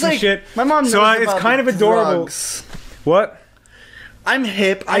addicts and shit. My mom knows so it's kind of adorable. Drugs. What? I'm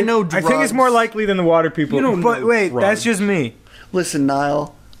hip. I know drugs. I think it's more likely than the water people. You don't but know wait, drugs. that's just me. Listen,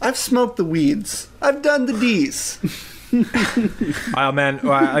 Niall. I've smoked the weeds. I've done the D's. Oh man, the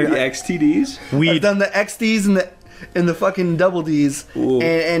XTDs. Weed. I've done the XDs and the fucking double D's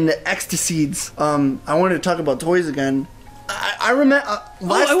and the ecstasies. I wanted to talk about toys again. I remember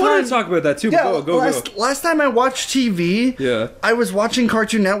I wanted to talk about that too. But go. Last time I watched TV, I was watching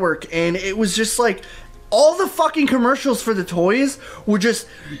Cartoon Network, and it was just like all the fucking commercials for the toys were just,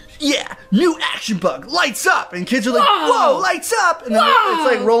 new action bug, lights up, and kids are like, whoa, lights up, and then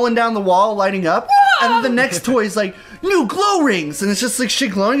it's like rolling down the wall, lighting up, and then the next toy is like, new glow rings, and it's just like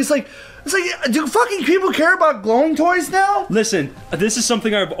shit glowing. It's like, do fucking people care about glowing toys now? Listen, this is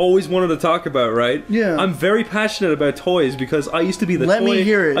something I've always wanted to talk about, right? Yeah. I'm very passionate about toys because I used to be the Let me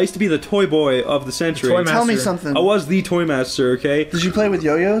hear it. I used to be the toy boy of the century. Tell me something. I was the toy master, okay? Did you play with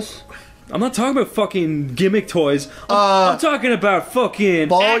yo-yos? I'm not talking about fucking gimmick toys. I'm talking about fucking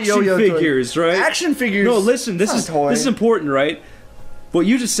ball action yo-yo figures, right? Action figures. No, listen, this is important, right? What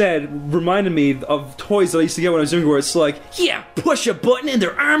you just said reminded me of toys that I used to get when I was younger, where it's like, push a button and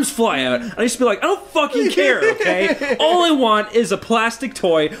their arms fly out. And I used to be like, I don't fucking care, okay? All I want is a plastic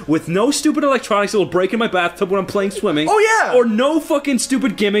toy with no stupid electronics that'll break in my bathtub when I'm playing swimming. Oh, yeah! Or no fucking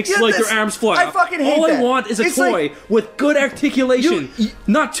stupid gimmicks like their arms fly out. I fucking hate All that. I want is a toy with good articulation.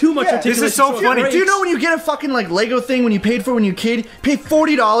 Not too much articulation. This is so funny. Do you know when you get a fucking like Lego thing when you paid for it when you were a kid, pay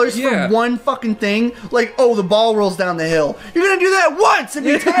 $40 for one fucking thing? Like, oh, the ball rolls down the hill. You're gonna do that once and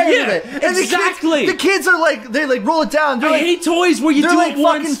be tired of it. And exactly. The kids are like, they like roll it down. I hate toys where you do it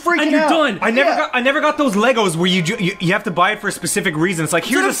once and you're done. I never got those Legos where you have to buy it for a specific reason. It's like,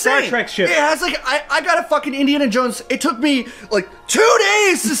 here's a Star Trek ship. Yeah, it's like I got a fucking Indiana Jones. It took me like 2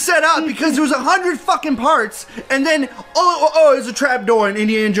 days to set up because there was 100 fucking parts, and then it was a trap door and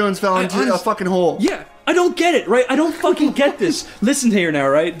Indiana Jones fell into a fucking hole. Yeah. I don't get it, right? I don't fucking get this. Listen here now,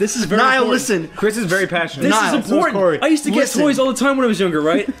 right? This is very Niall, important. listen. Chris is very passionate. This is important. I used to get toys all the time when I was younger,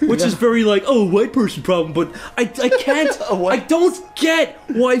 right? Which is very like, white person problem, but I can't, I don't get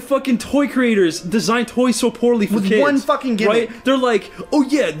why fucking toy creators design toys so poorly for kids. With one fucking gimmick. Right? They're like, oh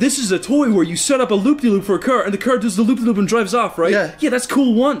yeah, this is a toy where you set up a loop-de-loop for a car and the car does the loop-de-loop and drives off, right? Yeah, that's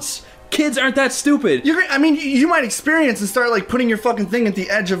cool once. Kids aren't that stupid. You might experience and start like putting your fucking thing at the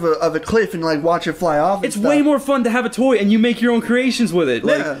edge of a cliff and like watch it fly off. It's way more fun to have a toy and you make your own creations with it.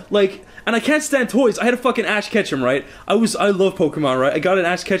 And I can't stand toys. I had a fucking Ash Ketchum, right? I love Pokemon, right? I got an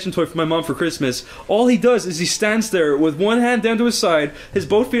Ash Ketchum toy for my mom for Christmas. All he does is he stands there with one hand down to his side, his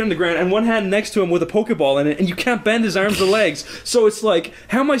both feet on the ground, and one hand next to him with a Pokeball in it, and you can't bend his arms or legs. So it's like,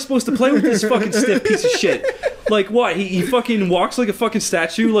 how am I supposed to play with this fucking stiff piece of shit? Like what? He fucking walks like a fucking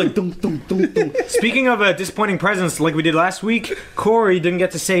statue, like dum dum dum dum. Speaking of disappointing presents, like we did last week, Corey didn't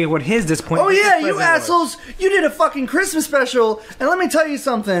get to say what his disappointing. Oh yeah, present you was. assholes! You did a fucking Christmas special, and let me tell you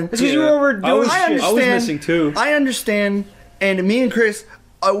something. It's because you were over doing shit. I was missing too. I understand, and me and Chris,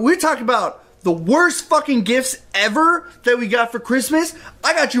 we talk about the worst fucking gifts ever that we got for Christmas.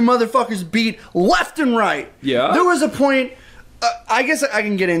 I got you motherfuckers beat left and right. Yeah. There was a point. I guess I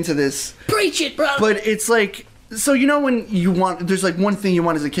can get into this. Preach it, bro. But it's like, so you know when you want, there's like one thing you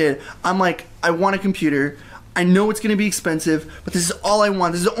want as a kid. I'm like, I want a computer. I know it's going to be expensive, but this is all I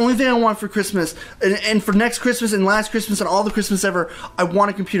want. This is the only thing I want for Christmas. And for next Christmas and last Christmas and all the Christmas ever, I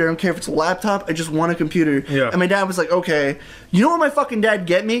want a computer. I don't care if it's a laptop. I just want a computer. Yeah. And my dad was like, okay. You know what my fucking dad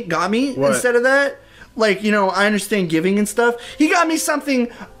got me What? instead of that? Like, you know, I understand giving and stuff. He got me something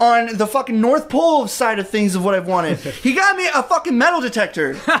on the fucking North Pole side of things of what I've wanted. He got me a fucking metal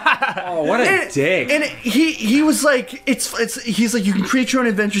detector. Oh, what a dick! And he was like, he's like, you can create your own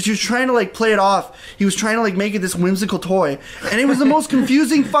adventures. He was trying to like play it off. He was trying to like make it this whimsical toy, and it was the most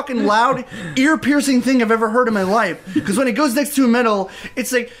confusing, fucking loud, ear-piercing thing I've ever heard in my life. Because when it goes next to a metal,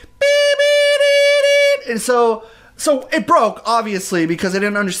 it's like, beep, beep, beep, beep. And so it broke, obviously, because I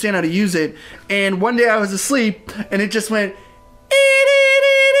didn't understand how to use it. And one day I was asleep, and it just went.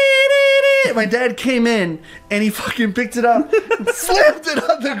 My dad came in, and he fucking picked it up, and slammed it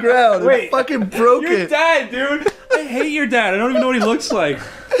on the ground, and fucking broke Your it. dad, dude. I hate your dad. I don't even know what he looks like.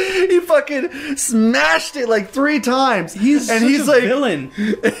 He fucking smashed it like 3 times. He's a villain.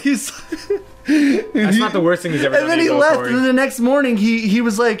 He's. That's not the worst thing he's ever done. And then to he you, left, Corey. and then the next morning he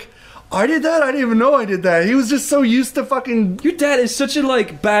was like, I did that? I didn't even know I did that. He was just so used to fucking... Your dad is such a,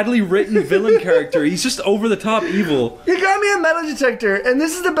 like, badly written villain character. He's just over-the-top evil. He got me a metal detector, and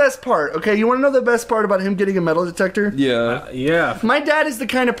this is the best part, okay? You want to know the best part about him getting a metal detector? Yeah. Yeah. My dad is the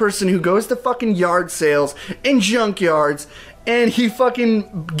kind of person who goes to fucking yard sales and junkyards, and he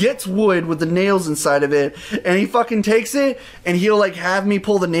fucking gets wood with the nails inside of it, and he fucking takes it, and he'll, like, have me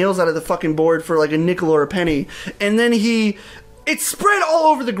pull the nails out of the fucking board for, like, a nickel or a penny, and then it's spread all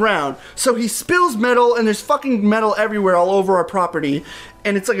over the ground. So he spills metal, and there's fucking metal everywhere all over our property.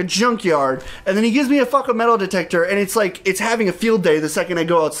 And it's like a junkyard. And then he gives me a fucking metal detector, and it's like, it's having a field day the second I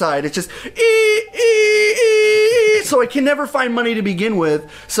go outside. It's just, so I can never find money to begin with.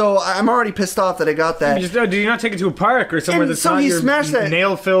 So I'm already pissed off that I got that. Do you not take it to a park or somewhere And that's so not he your smashed that.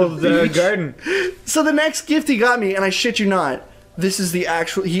 nail-filled garden? So the next gift he got me, and I shit you not, this is the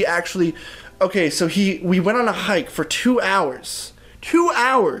actual, okay, so we went on a hike for 2 hours. 2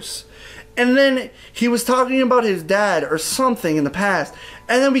 hours. And then he was talking about his dad or something in the past.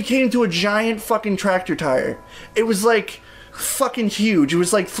 And then we came to a giant fucking tractor tire. It was like fucking huge. It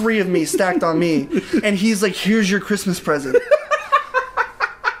was like 3 of me stacked on me. And he's like, here's your Christmas present.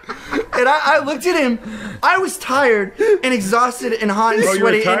 And I looked at him. I was tired and exhausted and hot and Oh, you were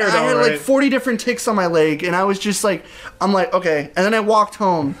sweaty. And tired, I had all like right. 40 different ticks on my leg. And I was just like, I'm like, okay. And then I walked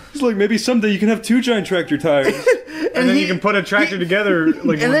home. It's like, maybe someday you can have 2 giant tractor tires. And then you can put a tractor together.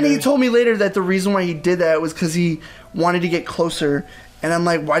 Like, And then he told me later that the reason why he did that was because he wanted to get closer. And I'm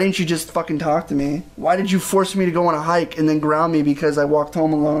like, why didn't you just fucking talk to me? Why did you force me to go on a hike and then ground me because I walked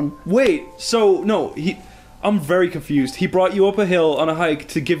home alone? Wait, so, no, I'm very confused. He brought you up a hill on a hike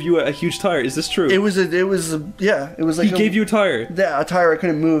to give you a huge tire. Is this true? It was like He gave you a tire. Yeah, a tire I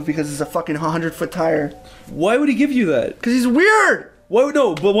couldn't move because it's a fucking 100-foot tire. Why would he give you that? Because he's weird! Why would,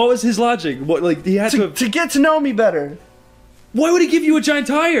 no, but what was his logic? What, like, he had to To get to know me better. Why would he give you a giant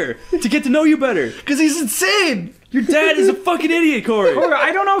tire? To get to know you better. Because he's insane! Your dad is a fucking idiot, Corey. Corey,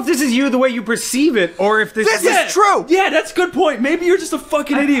 I don't know if this is you the way you perceive it, or if this This is true! Yeah, that's a good point. Maybe you're just a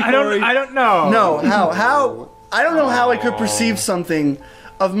fucking idiot, Corey. I don't know. No, how? I don't know how I could perceive something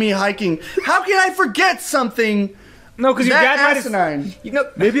of me hiking. How can I forget something No, because your that dad might asinine? have. You know,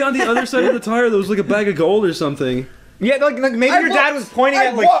 Maybe on the other side of the tire there was like a bag of gold or something. yeah, like maybe your dad was pointing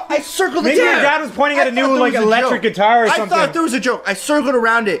at like. I circled the Maybe your tire. dad was pointing at I a new thought there like was a electric joke. guitar or I something. thought there was a joke. I circled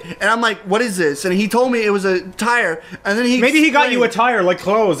around it, and I'm like, "What is this?" And he told me it was a tire, and then Maybe he got you a explained- tire like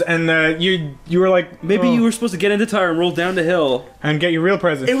clothes, and you were like Maybe oh, you were supposed to get in the tire and roll down the hill. and get your real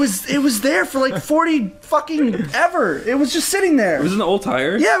present. It was there for like 40 fucking ever. It was just sitting there. It was an old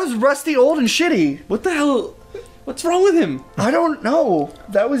tire? Yeah, it was rusty, old, and shitty. What the hell? What's wrong with him? I don't know.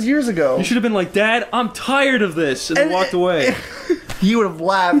 That was years ago. You should have been like, Dad, I'm tired of this, and then walked away. He would have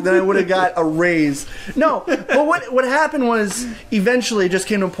laughed, then I would have got a raise. No, but what happened was eventually it just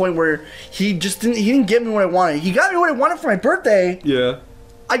came to a point where he didn't get me what I wanted. He got me what I wanted for my birthday. Yeah.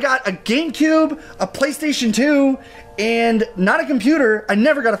 I got a GameCube, a PlayStation 2, and not a computer. I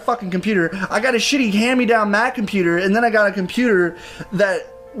never got a fucking computer. I got a shitty hand-me-down Mac computer, and then I got a computer that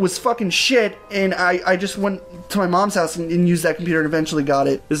was fucking shit, and I just went to my mom's house and used that computer and eventually got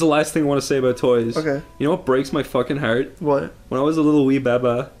it. This is the last thing I want to say about toys. Okay. You know what breaks my fucking heart? What? When I was a little wee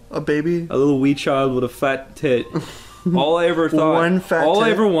baba, A baby? a little wee child with a fat tit, all I ever thought, One fat all I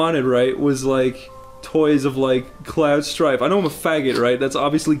tit? ever wanted, right, was like toys of like Cloud Strife. I know I'm a faggot, right? That's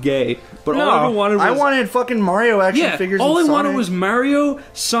obviously gay. But all I ever wanted was... I wanted fucking Mario action figures. all and I wanted Sonic. was Mario,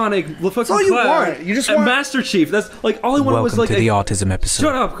 Sonic, the fucking all you Cloud, want. You just and want- Master Chief. That's like all I wanted was like to the autism episode.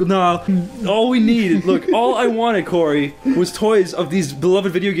 Shut up! No, all we needed. Look, all I wanted, Corey, was toys of these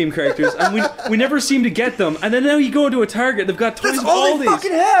beloved video game characters, and we never seem to get them. And then now you go into a Target, they've got toys That's of all all they these.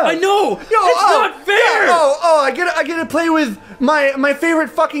 fucking have. I know. Yo, it's not fair. Yeah, I get to play with my favorite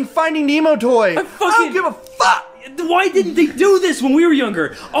fucking Finding Nemo toy. I don't give a fuck. Why didn't they do this when we were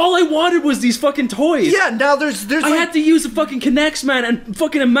younger? All I wanted was these fucking toys. Yeah, now there's I like, had to use a fucking Kinects, man, and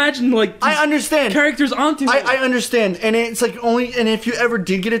fucking imagine like these I understand characters onto it. I understand, and it's like only, and if you ever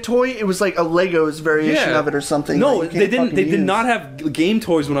did get a toy, it was like a Lego's variation of it or something. No, that you they can't didn't. fucking They did use. not have game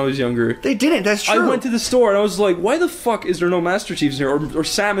toys when I was younger. They didn't. That's true. I went to the store and I was like, "Why the fuck is there no Master Chiefs here, or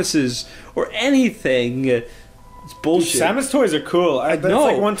Samuses, or anything?" It's bullshit. Samus toys are cool. That's know.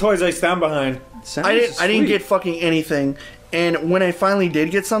 like one toys I stand behind. Samus I is didn't sweet. get fucking anything, and when I finally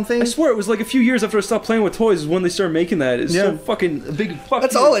did get something, I swear it was like a few years after I stopped playing with toys is when they started making that. It's so fucking a big fuck.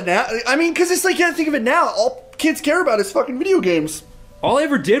 that's you. all it now. I mean, because it's like you gotta think of it now. All kids care about is fucking video games. All I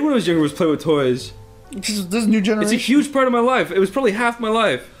ever did when I was younger was play with toys. This new It's generation. a huge part of my life. It was probably half my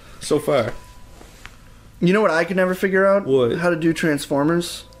life so far. You know what I could never figure out? What? How to do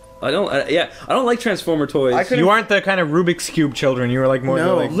Transformers. I don't like Transformer toys. I couldn't- You aren't the kind of Rubik's Cube children. You were like more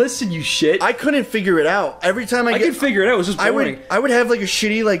No. like... Listen, you shit. I couldn't figure it out. Every time I could figure it out. It was just boring. I would have like a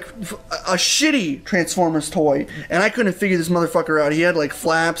shitty Transformers toy, and I couldn't figure this motherfucker out. He had like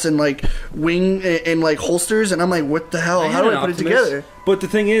flaps and like wing and like holsters, and I'm like, what the hell? How do I put it together? But the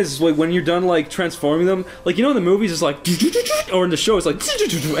thing is, like, when you're done like transforming them, like, you know, in the movies it's like, or in the show it's like,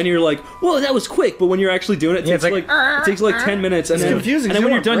 and you're like, whoa, that was quick. But when you're actually doing it, it takes like 10 minutes, and It's then confusing, and then 'cause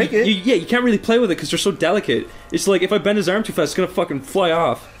when you you're done, don't break you can't really play with it because they're so delicate. It's like if I bend his arm too fast, it's gonna fucking fly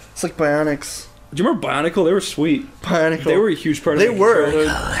off. It's like Bionics. Do you remember Bionicle? They were sweet. Bionicle. They were a huge part of They my were.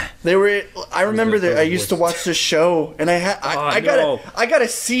 childhood. They were. I remember that I used to watch this show, and I got a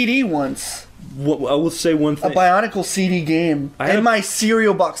CD once. I will say one A thing. Bionicle CD game. I had In my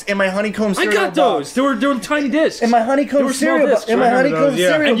cereal box. In my honeycomb I cereal got those. box. They were tiny discs. In my They honeycomb were small cereal box. discs. In my I remember honeycomb those,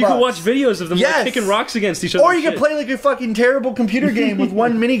 yeah. cereal and you box. could watch videos of them Yes. like kicking rocks against each other. Or and you could shit. play like a fucking terrible computer game with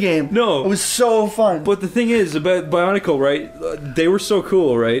one mini game. No. It was so fun. But the thing is about Bionicle, right? They were so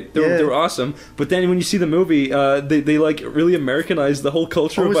cool, right? They were awesome. But then when you see the movie, they like really Americanized the whole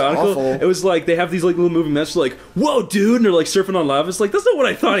culture It of was Bionicle. awful. It was like they have these like little movie messages like, "Whoa, dude!" and they're like surfing on lava. It's like that's not what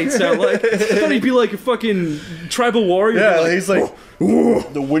I thought he'd sound like. I thought he'd be like a fucking tribal warrior. yeah, like, he's like, "Ooh,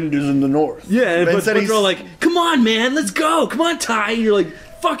 the wind is in the north." yeah, but instead they're all like, "Come on, man, let's go! Come on, Ty!" And you're like,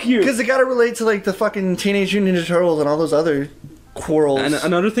 "Fuck you!" Because it got to relate to like the fucking Teenage Mutant Ninja Turtles and all those other quarrels. And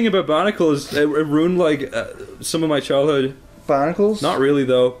another thing about Bionicle is it ruined like some of my childhood. Bionicles? Not really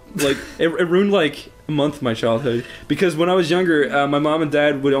though. Like it ruined like a month of my childhood because when I was younger, my mom and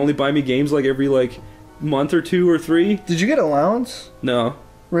dad would only buy me games like every like month or 2 or 3. Did you get allowance? No,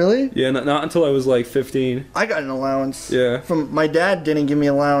 Really? yeah, not until I was like 15. I got an allowance. Yeah. From my dad didn't give me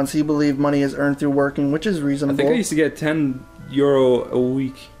allowance. He believed money is earned through working, which is I reasonable. think I used to get €10 a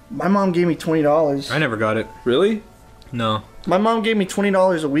week. My mom gave me $20. I never got it. Really? No. My mom gave me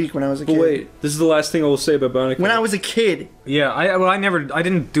 $20 a week when I was a But kid. wait, this is the last thing I will say about Bionicle. When I was a kid. Yeah, I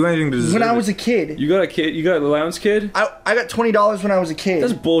didn't do anything to deserve When I it. was a kid. you got a kid, you got an allowance kid? I got $20 when I was a kid.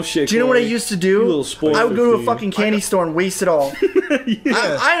 That's bullshit. Do you know what I Corey. used to do? You little spoiled I would go to a 15. fucking candy store and waste it all.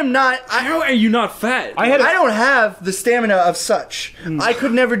 I am not. How are you not fat? I had a- I don't have the stamina of such. I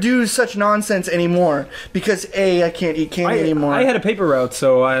could never do such nonsense anymore because A, I can't eat candy anymore. I had a paper route,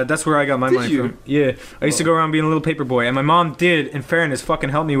 so that's where I got my Did money you? from. Yeah, I used to go around being a little paper boy, and my mom did, in fairness, fucking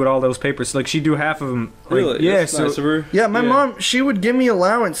help me with all those papers. Like she'd do half of them. Like, Really? Yeah. That's So nice of her. Yeah, my mom, she would give me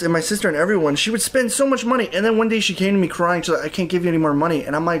allowance, and my sister and everyone. She would spend so much money, and then one day she came to me crying. She's like, "I can't give you any more money,"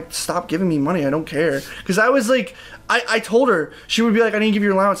 and I'm like, "Stop giving me money. I don't care." Because I was like, I told her. She would be like, "I didn't give you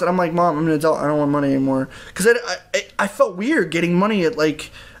your allowance," and I'm like, "Mom, I'm an adult. I don't want money anymore." Because I felt weird getting money at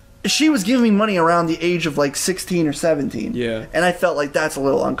like. She was giving me money around the age of like 16 or 17. Yeah. And I felt like that's a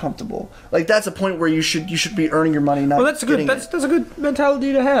little uncomfortable. Like that's a point where you should be earning your money, not well, that's a good. getting it. That's a good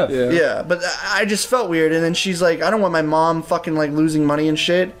mentality to have. Yeah. Yeah, but I just felt weird, and then she's like, I don't want my mom fucking like losing money and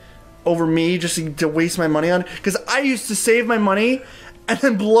shit over me just to waste my money on. Because I used to save my money and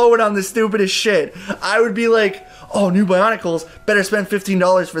then blow it on the stupidest shit. I would be like, oh, new Bionicles, better spend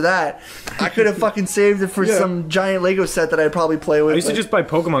 $15 for that. I could have fucking saved it for some giant Lego set that I'd probably play with. I used to just buy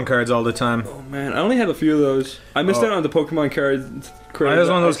Pokemon cards all the time. Oh man, I only had a few of those. I missed out on the Pokemon cards. I was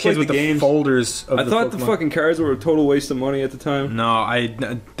one of those kids with the folders of I thought Pokemon. the fucking cards were a total waste of money at the time. No, I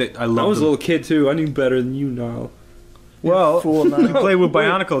loved I was a little kid too. I knew better than you, Niall. Well, Fool, you play with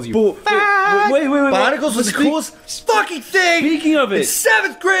Bionicles, you Wait. Bionicles was the coolest fucking thing. Speaking of in it,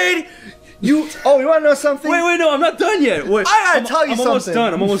 7th grade, you want to know something? wait, no, I'm not done yet. Wait, I gotta tell you I'm almost something.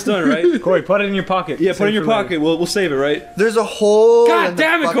 done. I'm almost done, right? Corey, put it in your pocket. Yeah, put Save it in your for later. pocket. We'll save it, right? There's a hole. God in the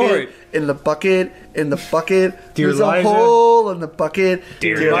damn it, bucket, Corey. In the bucket, in the bucket. Dear There's Liza. a hole in the bucket.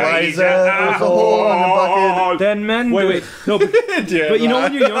 Dear Liza. Liza. There's a hole in the bucket. Then men. Wait. No, but you know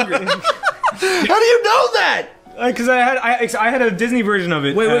when you're younger. How do you know that? Because I had a Disney version of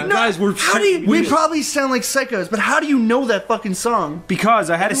it. Wait, guys, How do you, we probably sound like psychos, but how do you know that fucking song? Because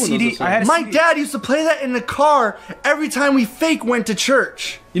I had a Everyone knows CD. this song. I had a My CD. dad used to play that in the car every time we fake went to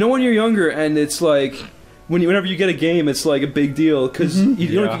church. You know when you're younger and it's like whenever you get a game, it's like a big deal because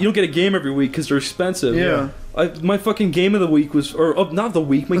you don't get a game every week because they're expensive. Yeah. My fucking game of the week was, not the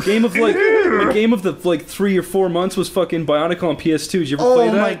week. My game of my game of the 3 or 4 months was fucking Bionicle on PS2. Did you ever play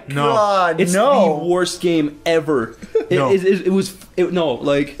Oh my that? No. god, It's no. the worst game ever. No.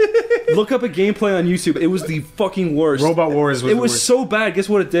 Look up a gameplay on YouTube. It was the fucking worst. Robot Wars was It the was worst. so bad. Guess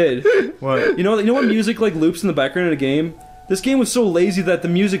what it did? What? You know when music like loops in the background of a game? This game was so lazy that the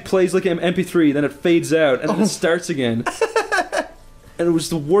music plays like an MP3, then it fades out, and then it starts again. And it was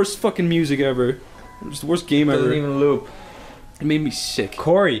the worst fucking music ever. It was the worst game Doesn't ever. even loop. It made me sick.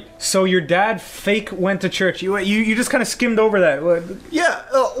 Corey, so your dad fake went to church. You just kind of skimmed over that. Yeah,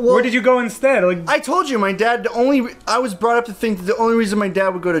 well, Where did you go instead? Like, I told you, my dad, I was brought up to think that the only reason my dad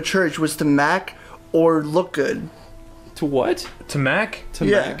would go to church was to mac or look good. To what? to Mac? To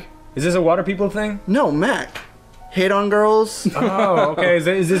Yeah. Mac. Is this a water people thing? No, mac. Hate on girls. Oh, okay. Is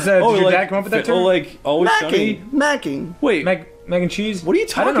this did your dad come up with that term? Oh, like always sunny. Macking. Wait, Mac and cheese? what are you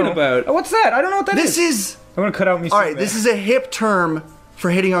I don't talking know. about? What's that? I don't know what that is. This is... I'm gonna cut out me. Alright, this is a hip term for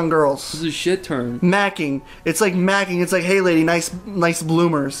hitting on girls. This is a shit term. Macking. It's like macking. It's like, hey lady, nice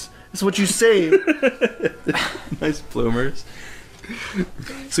bloomers. It's what you say. Nice bloomers.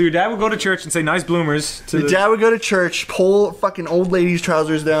 So your dad would go to church and say nice bloomers to Your dad would go to church, pull fucking old lady's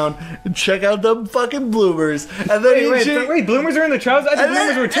trousers down, and check out them fucking bloomers. And then Wait, bloomers are in the trousers? I thought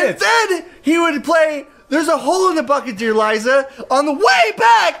bloomers were tits. And then he would play There's a Hole in the Bucket, Dear Liza, on the way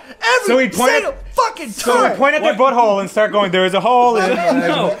back So every he'd point single at- fucking So time. we point at their butthole and start going, there is a hole in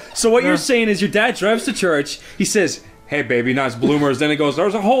No. So what you're saying is your dad drives to church. He says, "Hey baby, nice bloomers." Then he goes,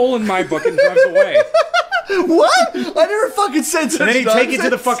 "There's a hole in my bucket," and drives away. What? I never fucking said such And then he'd take you to the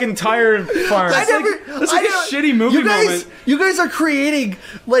nonsense. fucking tire farm. I never. that's like a shitty movie moment. You guys are creating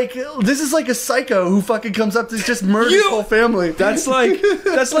like this is like a psycho who fucking comes up to just murder his whole family. That's like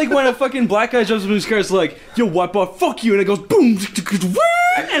when a fucking black guy jumps into his car. It's like, "Yo, what? But fuck you!" And it goes boom.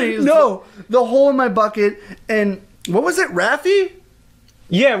 And he's No, the hole in my bucket and what was it, Raffi?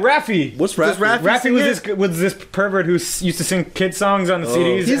 Yeah, Raffi. What's Does Raffi? Raffi sing was this pervert who used to sing kid songs on the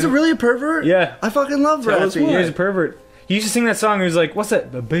CDs. He's and- really a pervert. Yeah. I fucking love Tell us Raffi. why. He's a pervert. He used to sing that song. He was like, "What's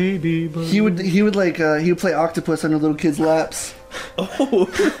that? The baby." He would play octopus on a little kid's laps. Oh,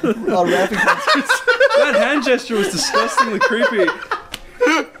 Raffi concerts. that hand gesture was disgustingly creepy.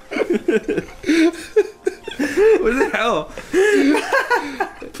 What the hell?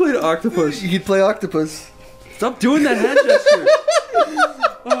 Played octopus. He'd play octopus. Stop doing that hand gesture.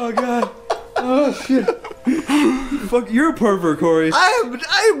 Oh god. Oh shit. Fuck, you're a pervert, Corey.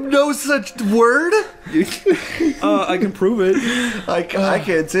 I am no such word. I can prove it. I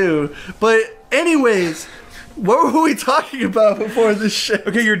can too. But anyways, what were we talking about before this shit?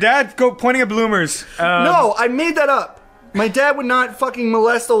 Okay, your dad pointing at bloomers. No, I made that up. My dad would not fucking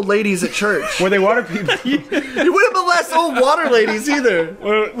molest old ladies at church. Were they water people? He wouldn't molest old water ladies either.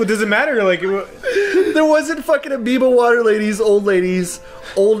 Well, does it matter? Like, There wasn't fucking amoeba water ladies, old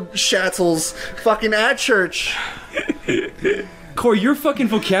shatzels, fucking at church. Corey, your fucking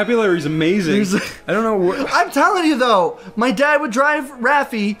vocabulary is amazing. I don't know. I'm telling you though, my dad would drive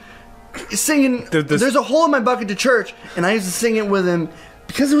Raffi singing There's a Hole in My Bucket to church, and I used to sing it with him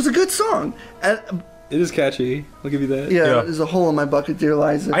because it was a good song. And, It is catchy. I'll give you that. yeah, Yeah. there's a hole in my bucket, dear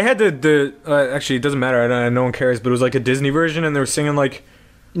Liza. I had actually, it doesn't matter. No one cares. But it was like a Disney version, and they were singing like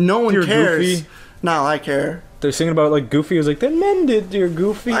No one Dear cares. Goofy. No, I care. they're singing about like Goofy. It was like then mend it, dear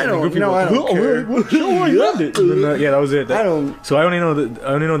Goofy. I And don't- Goofy no, was I don't care. mend it. And then, yeah, that was it. I don't. So I only know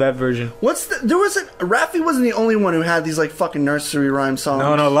that version. Raffi wasn't the only one who had these like fucking nursery rhyme songs.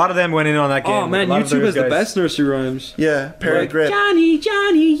 No, a lot of them went in on that game. Oh man, A lot of YouTube those has the guys. best nursery rhymes. Yeah, Perry Like, Grip. Johnny,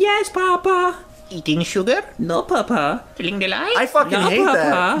 yes, Papa. eating sugar? No, Papa. Telling the lie? I fucking No, hate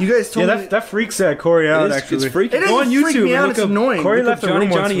that. Papa. You guys told me. that freaks Corey out, actually. It's freaky. It Go on doesn't freak YouTube me and out, look it's up annoying. Corey look left up the Johnny, room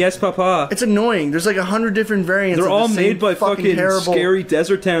once. Johnny, yes, Papa. It's annoying. There's like 100 different variants. They're of all the same made by fucking terrible, scary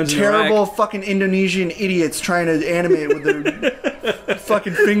desert towns in terrible Iraq. fucking Indonesian idiots trying to animate with their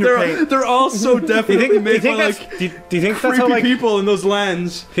fucking finger paint. They're all so definitely made by like do you think that's how creepy like people in those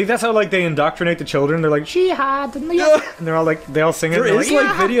lands. I think that's how like they indoctrinate the children. They're like jihad and they're all like they all sing it. There and they're is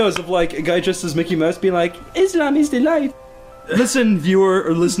like videos of like a guy dressed as Mickey Mouse being like, Islam is the life. Listen, viewer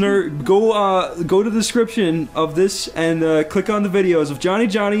or listener, go to the description of this and click on the videos of Johnny,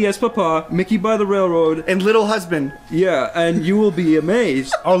 yes, Papa, Mickey by the Railroad, And Little Husband. yeah, and you will be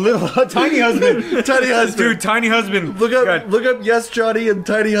amazed. Oh, little tiny husband, Tiny Husband. dude, tiny husband. Look up, God. look up Yes Johnny and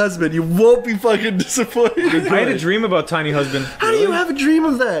Tiny Husband. You won't be fucking disappointed. I had a dream about tiny husband. How do you have a dream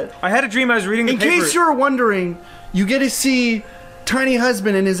of that? I had a dream. I was reading the In paper. case you're wondering, you get to see Tiny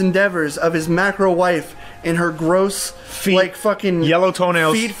Husband in his endeavors of his macro wife and her gross Feet. like fucking Yellow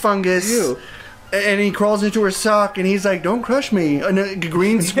toenails. feet fungus. Ew. And he crawls into her sock and he's like, "Don't crush me." And a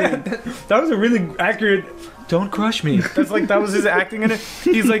green screen. That was a really accurate. Don't crush me. That's like that was his acting in it.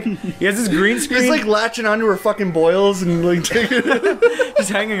 He's like he has this green screen. He's like latching onto her fucking boils and like taking it. just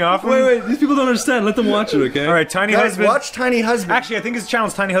hanging off. Him. Wait, these people don't understand. Let them watch it, okay? All right, tiny Guys, husband. watch Tiny Husband Actually, I think his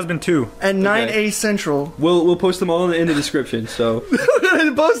channel's Tiny Husband 2. at 9A Central. We'll post them all in the description. So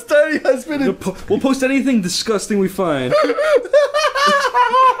And both Tiny Husband and we'll post anything disgusting we find.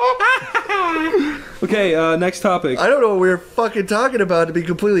 Okay, next topic. I don't know what we were fucking talking about, to be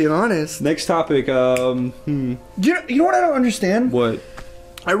completely honest. Next topic. You know what I don't understand? What?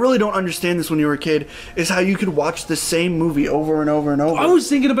 I really don't understand this when you were a kid, is how you could watch the same movie over and over and over. I was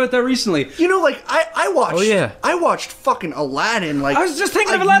thinking about that recently. You know, like, I watched... Oh, yeah. I watched fucking Aladdin, like... I was just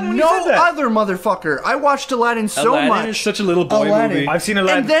thinking of like Aladdin when you no said that. other motherfucker. I watched Aladdin so Aladdin much. is such a little boy Aladdin. movie. I've seen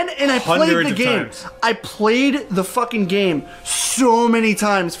Aladdin And I played hundreds the of game. times. I played the fucking game so many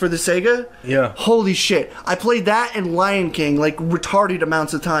times for the Sega. Yeah. Holy shit. I played that and Lion King, like, retarded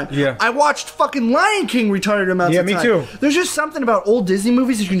amounts of time. Yeah. I watched fucking Lion King retarded amounts of Yeah, time. me too. There's just something about old Disney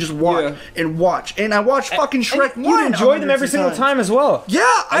movies you can just watch Yeah. and watch. And I watched fucking Shrek 1. You enjoy them hundreds every of single times. time as well. Yeah,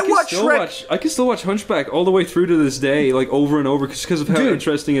 I watched Shrek. I can still watch Hunchback all the way through to this day, like over and over, just because of how Dude,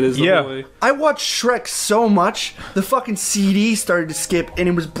 interesting it is. The yeah. whole way. I watched Shrek so much, the fucking CD started to skip and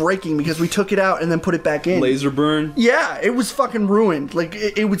it was breaking because we took it out and then put it back in. Laser burn. Yeah, it was fucking ruined. Like,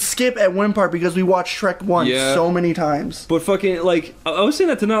 it would skip at one part because we watched Shrek 1 Yeah. so many times. But fucking, like, I was saying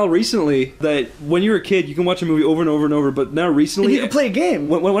that to Niall recently, that when you're a kid, you can watch a movie over and over and over, but now recently... And you can play a game.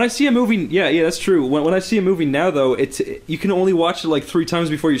 When I see a movie... Yeah, that's true. When I see a movie now, though, you can only watch it, like, 3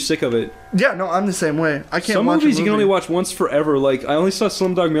 times before you're sick of it. Yeah, no, I'm the same way. I can't Some watch movies a you can movie. only watch once forever. Like, I only saw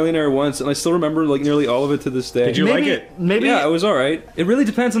Slumdog Millionaire once, and I still remember, like, nearly all of it to this day. Did you like it? Maybe. Yeah, it was alright. It really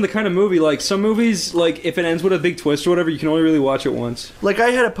depends on the kind of movie. Like, some movies, like, if it ends with a big twist or whatever, you can only really watch it once. Like, I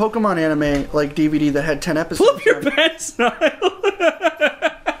had a Pokemon anime, like, DVD that had 10 episodes. Pull up your pants, Niall.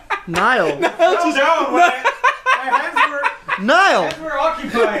 Niall. My Niall! were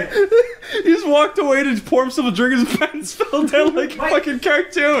occupied. He just walked away to pour himself a drink, his pants fell down like a fucking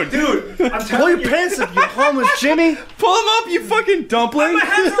cartoon. Dude, I'm Pull telling your pants up, you homeless Jimmy! Pull him up, you fucking dumpling! My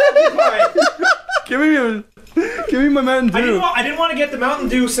hands are occupied. Give me my Mountain Dew. I didn't want to get the Mountain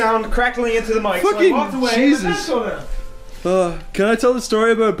Dew sound crackling into the mic, so I Fucking walked away. Jesus. Can I tell the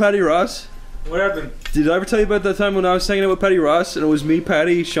story about Patty Ross? What happened? Did I ever tell you about that time when I was hanging out with Patty Ross and it was me,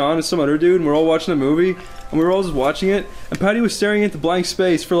 Patty, Sean, and some other dude, and we're all watching a movie, and we were all just watching it, and Patty was staring into blank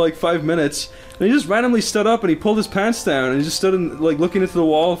space for like 5 minutes, and he just randomly stood up and he pulled his pants down and he just stood and like looking into the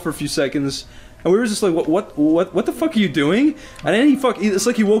wall for a few seconds. And we were just like, what the fuck are you doing? And then it's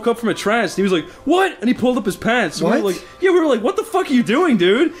like he woke up from a trance. And he was like, what? And he pulled up his pants. And What? we were like, what the fuck are you doing,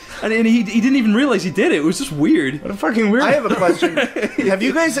 dude? And he didn't even realize he did it. It was just weird. What a fucking weird. I have a question. Did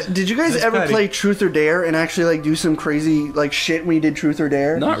you guys ever Patty. play Truth or Dare and actually, like, do some crazy, like, shit when you did Truth or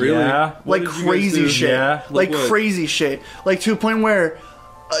Dare? Not really. Yeah. What Like did you guys crazy do? shit. Yeah. Like what? crazy shit. Like to a point where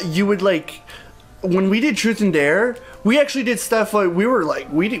you would like when we did Truth and Dare, we actually did stuff like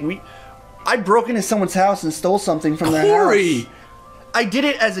I broke into someone's house and stole something from their Cory! house. I did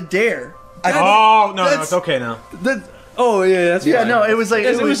it as a dare. Oh, no, That's- it's okay now. Oh, yeah, that's Yeah, fine. no, it was like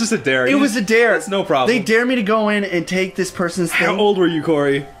It was just a dare. It You was just- a dare. That's no problem. They dare me to go in and take this person's thing. How old were you,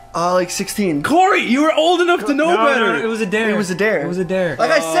 Cory? Like 16. Cory, you were old enough to know better. it was a dare. It was a dare. It was a dare. Like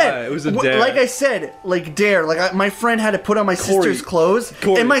I said, it was a dare. Like I said, like dare. Like my friend had to put on my sister's clothes,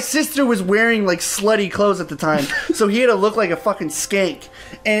 Cory. and my sister was wearing like slutty clothes at the time, so he had to look like a fucking skank,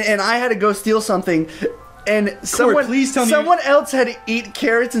 and I had to go steal something. and someone please tell me someone else had to eat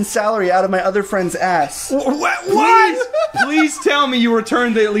carrots and celery out of my other friend's ass. What? Please tell me you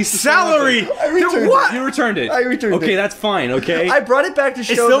returned at least the Celery! I returned What? You returned it. I returned okay, it. that's fine. Okay. I brought it back to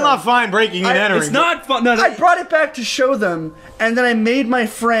show It's still them. not fine breaking and entering. It's not fun. No, no. I brought it back to show them, and then I made my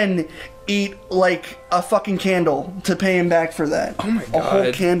friend eat like a fucking candle to pay him back for that. Oh my A god.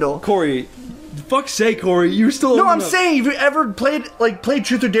 whole candle. Corey, fuck's sake, Corey, you're still. No, I'm saying, if you ever played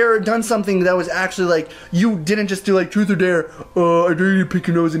Truth or Dare or done something that was actually like, you didn't just do like Truth or Dare, I dare you to pick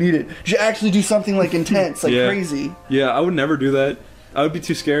your nose and eat it. You actually do something like intense, like Yeah. crazy. Yeah, I would never do that. I would be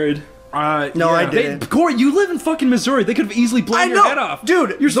too scared. No, I didn't. Corey, you live in fucking Missouri. They could have easily blown I your know, head off.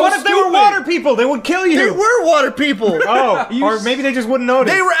 dude. You're so What if they were stupid. water people? They would kill you. They were water people. Oh, or maybe they just wouldn't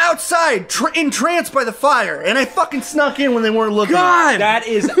notice. They were outside, entranced by the fire, and I fucking snuck in when they weren't looking. God! That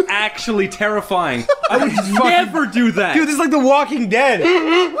is actually terrifying. I would never do that. Dude, this is like The Walking Dead.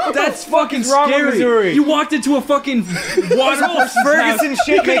 That's fucking wrong with scary. Missouri? You walked into a fucking water Ferguson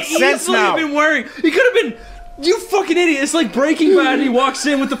shit makes sense now. Been wearing. He could have been. You fucking idiot! It's like Breaking Bad. And he walks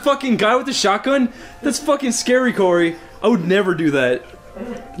in with the fucking guy with the shotgun. That's fucking scary, Corey. I would never do that.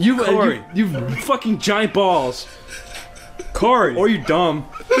 Corey. You fucking giant balls. Corey. Or you dumb.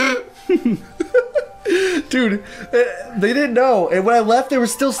 Dude, they didn't know, and when I left, they were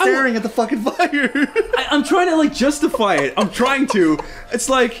still staring at the fucking fire. I'm trying to like justify it. I'm trying to. It's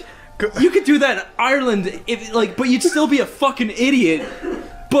like you could do that in Ireland, if like, but you'd still be a fucking idiot.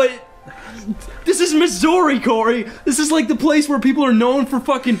 But this is Missouri, Corey. This is like the place where people are known for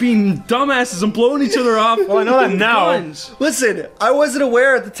fucking being dumbasses and blowing each other off. Well, I know that with now. guns. Listen, I wasn't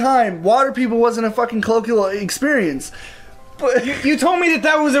aware at the time. Water people wasn't a fucking colloquial experience. But You told me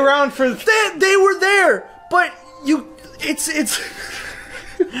that was around for... they were there, but it's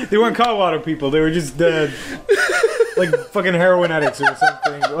They weren't called water people. They were just like fucking heroin addicts or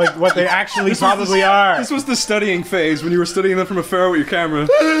something. Like what they actually probably are. This was the studying phase when you were studying them from afar with your camera,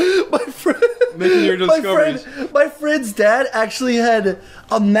 my friend. making your discoveries. My friend's dad actually had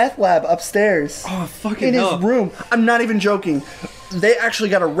a meth lab upstairs Oh fucking in hell! his room. I'm not even joking. They actually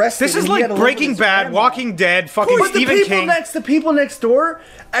got arrested. This is and he had like to live with Breaking his Bad, grandma. Walking Dead, fucking But Stephen King. the people next door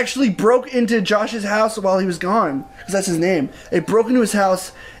actually broke into Josh's house while he was gone, because that's his name. They broke into his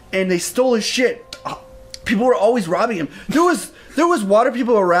house and they stole his shit. People were always robbing him. There was water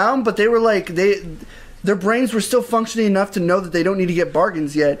people around, but they were like their brains were still functioning enough to know that they don't need to get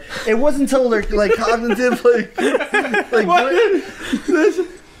bargains yet. It wasn't until their like cognitive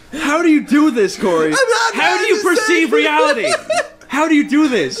How do you do this, Corey? not How do you trying to perceive say- reality? How do you do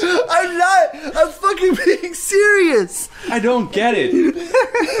this? I'm fucking being serious. I don't get it.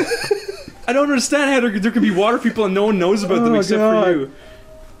 I don't understand how there could be water people and no one knows about them except for you.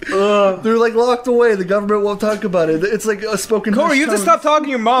 They're like locked away. The government won't talk about it. It's like a spoken. Corey, you have to tongue. stop talking to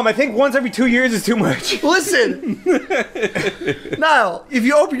your mom. I think once every 2 years is too much. Listen, Niall, if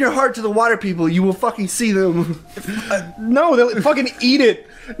you open your heart to the water people, you will fucking see them. No, they'll fucking eat it.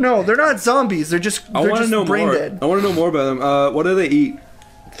 No, they're not zombies. They're just I want to know brain more. dead. I want to know more about them. What do they eat?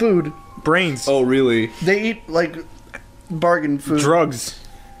 Food. Brains. Oh, really? They eat like bargain food. Drugs.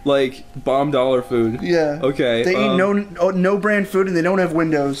 Like bomb dollar food? Yeah. Okay. They eat no brand food, and they don't have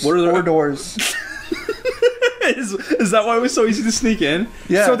windows What are their- or doors. Is that why it was so easy to sneak in?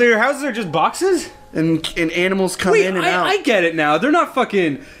 Yeah. So their houses are just boxes? and animals come Wait, in and out. I get it now. They're not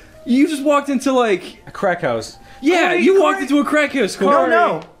fucking. You just walked into like. A crack house. Yeah, Corey, you Corey. walked into a crack house, Corey.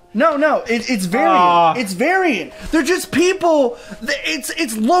 No. It's variant. Ah. It's variant. They're just people.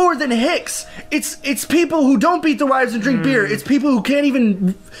 It's lower than Hicks. It's people who don't beat their wives and drink beer. It's people who can't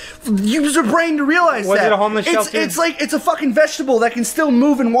even use their brain to realize Was that. it a homeless shelter? It's like it's a fucking vegetable that can still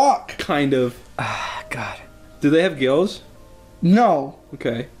move and walk. Kind of. God. Do they have gills? No,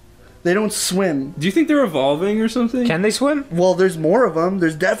 Okay. they don't swim. Do you think they're evolving or something? Can they swim? Well, there's more of them.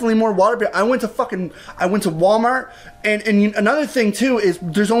 There's definitely more water bear. I went to Walmart, and another thing too is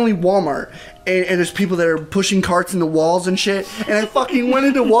there's only Walmart, and there's people that are pushing carts into walls and shit. And I fucking went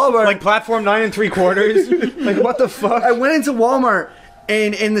into Walmart. Like platform 9 3/4? Like what the fuck? I went into Walmart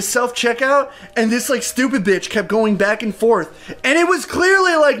and in the self-checkout, and this like stupid bitch kept going back and forth, and it was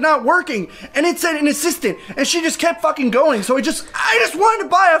clearly like not working, and it said an assistant, and she just kept fucking going. So I just wanted to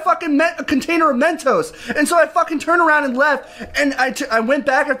buy a fucking a container of Mentos, and so I fucking turned around and left, and I went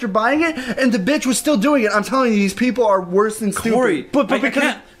back after buying it, and the bitch was still doing it. I'm telling you, these people are worse than stupid. Corey, But I because-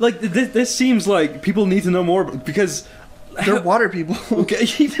 can't, like this seems like people need to know more because They're water people. okay,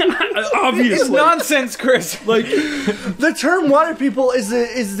 It's obviously. nonsense, Chris. Like, The term water people is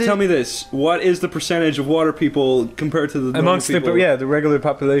the tell me this: what is the percentage of water people compared to the normal Amongst people? the regular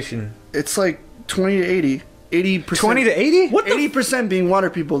population. It's like 20 to 80. 80%. 20 to 80? What the 80% being water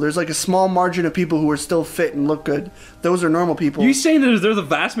people. There's like a small margin of people who are still fit and look good. Those are normal people. You saying that they're the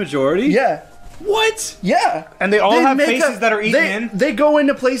vast majority? Yeah. What? Yeah. And they all have make faces that are eaten in? They go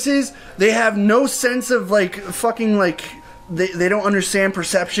into places, they have no sense of like fucking like they don't understand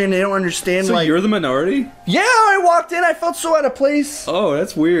perception. They don't understand So like you're the minority? Yeah, I walked in, I felt so out of place. Oh,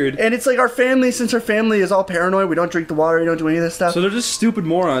 that's weird. And it's like our family, since our family is all paranoid, we don't drink the water, we don't do any of this stuff. So they're just stupid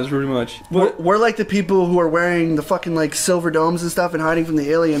morons, pretty much. We're like the people who are wearing the fucking like silver domes and stuff and hiding from the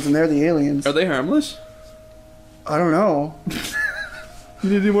aliens, and they're the aliens. Are they harmless? I don't know. You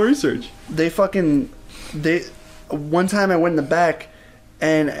need to do more research. One time I went in the back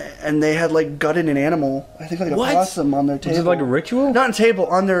and they had like gutted an animal. I think like a What? possum on their table. Is it like a ritual? Not a table,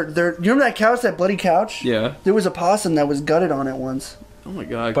 on their you remember that couch, that bloody couch? Yeah. There was a possum that was gutted on it once. Oh my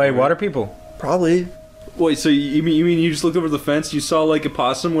god. By Corey. water people. Probably. Wait, so you mean you just looked over the fence, you saw like a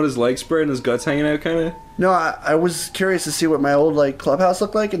possum with his legs spread and his guts hanging out, kind of? No, I was curious to see what my old like clubhouse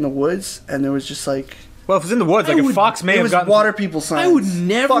looked like in the woods, and there was just like Well, if it's in the woods, like a fox may it have was gotten... water people signs. I would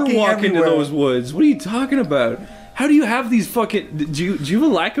never Fucking walk into everywhere. those woods. What are you talking about? How do you have these fucking? Do you have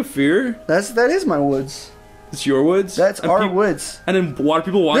a lack of fear? That is my woods. It's your woods. That's And our peop- woods. And then water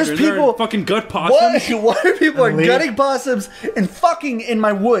people wander There's in there people- and fucking gut possums. Water people are Leave. gutting possums and fucking in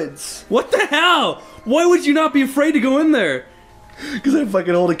my woods. What the hell? Why would you not be afraid to go in there? Because I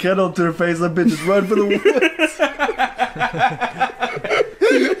fucking hold a candle to their face, let bitches run for the woods.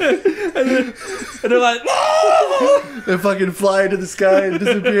 And they're like, They fucking fly into the sky and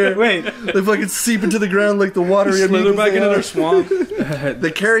disappear. Wait. They fucking seep into the ground like the watery slither amoebas back they into are. their swamp.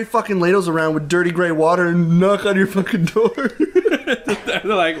 They carry fucking ladles around with dirty gray water and knock on your fucking door. They're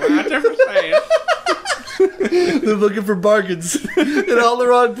like, watch your face. They're looking for bargains in all the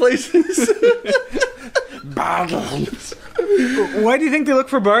wrong places. Bargains. Why do you think they look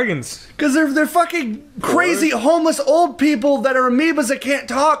for bargains? Because they're fucking crazy homeless old people that are amoebas that can't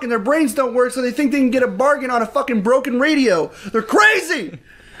talk and their brains don't work, so they think they can get a bargain on a fucking broken radio. They're crazy.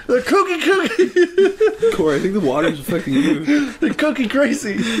 They're kooky. Corey, I think the water's affecting you. They're kooky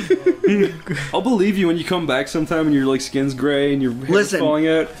crazy. I'll believe you when you come back sometime and your like skin's gray and your hair's Listen. falling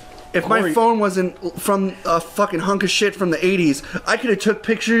out. If my Corey- phone wasn't from a fucking hunk of shit from the 80s, I could have took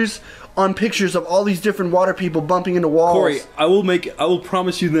pictures on pictures of all these different water people bumping into walls. Corey, I will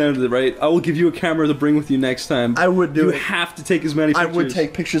promise you that, right? I will give you a camera to bring with you next time. I would do you it. You have to take as many I pictures. would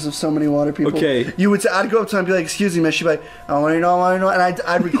take pictures of so many water people. Okay. You would. I'd go up to her and be like, "Excuse me, man." She'd be like, "I want to know, and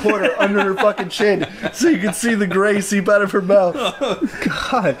I'd record her under her fucking chin so you could see the gray seep out of her mouth.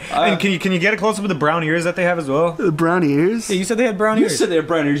 God. And can you get a close up of the brown ears that they have as well? The brown ears. Yeah, you said they had brown You ears. said they had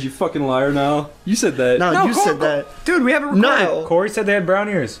brown ears, you fucking liar now. You said that. No, you said that. Dude, we have it recorded. No. Corey said they had brown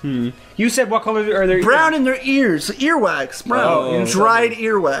ears. You said what color are their Brown ears? in their ears, earwax, brown, Oh. dried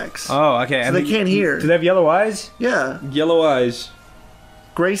earwax. Oh, okay. So they can't hear. Do they have yellow eyes? Yeah, Yellow eyes.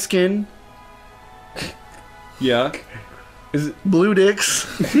 gray skin, Yeah. blue dicks.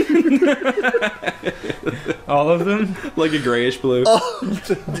 All of them? Like a grayish blue.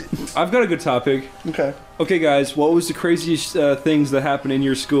 I've got a good topic. Okay. Okay, guys, what was the craziest things that happened in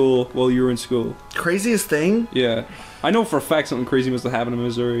your school while you were in school? Craziest thing Yeah. I know for a fact something crazy must have happened in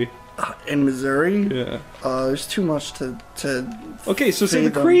Missouri. in Missouri. Yeah. There's too much to. Okay, so say Say the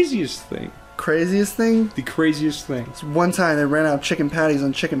them. craziest thing. Craziest thing. The craziest thing. One time they ran out of chicken patties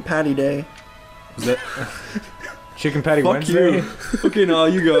on Chicken Patty Day. Is that Chicken Patty Fuck Wednesday? you. Okay, no,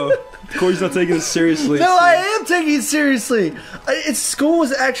 you go. Corey's not taking this seriously. No, I am taking it seriously. School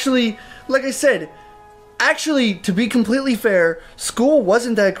was actually, like I said, actually, to be completely fair, school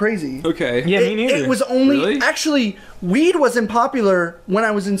wasn't that crazy. Okay. Yeah, me neither. It was only Really? actually weed wasn't popular when I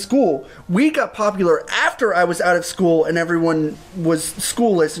was in school. Weed got popular after I was out of school and everyone was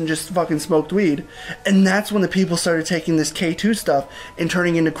schoolless and just fucking smoked weed. And that's when the people started taking this K2 stuff and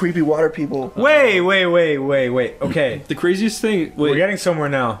turning into creepy water people. Wait. Okay. The craziest thing. We're Wait. getting somewhere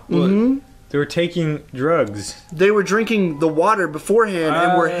now. Mm-hmm. They were taking drugs. They were drinking the water beforehand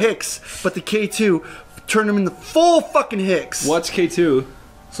and were hicks, but the K2 turned them into full fucking hicks. What's K2?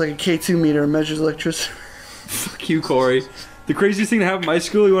 It's like a K2 meter, it measures electricity. Fuck you, Corey. The craziest thing that happened in my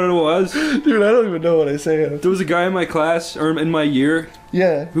school, you want to know what it was? Dude, I don't even know what I say. There was a guy in my class, or in my year,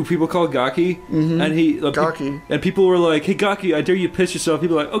 Yeah. who people called Gaki, and he Gaki. and people were like, "Hey Gaki, I dare you to piss yourself."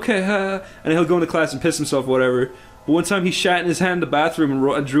 People were like, "Okay," and he'll go into class and piss himself, whatever. But one time he shat in his hand in the bathroom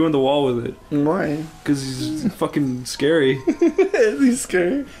and drew on the wall with it Why? because he's fucking scary. He's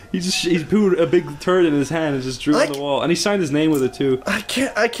scary. He pooed a big turd in his hand and just drew on the wall, and he signed his name with it too. I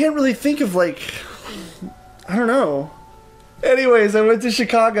can't really think of like, I don't know. Anyways, I went to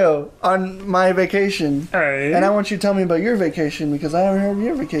Chicago on my vacation. Alright. And I want you to tell me about your vacation because I haven't heard of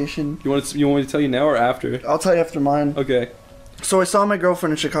your vacation. You want me to tell you now or after? I'll tell you after mine. Okay. So I saw my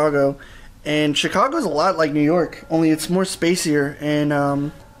girlfriend in Chicago, and Chicago's a lot like New York, only it's more spacier and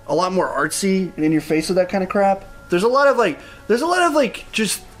a lot more artsy and in your face with that kind of crap. There's a lot of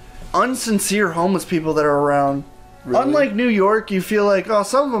just unsincere homeless people that are around. Really? Unlike New York, you feel like, oh,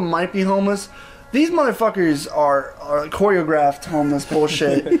 some of them might be homeless. These motherfuckers are choreographed homeless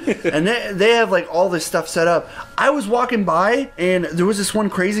bullshit. And they have like all this stuff set up. I was walking by and there was this one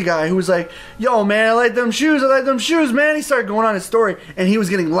crazy guy who was like, yo man, I like them shoes, man. He started going on his story and he was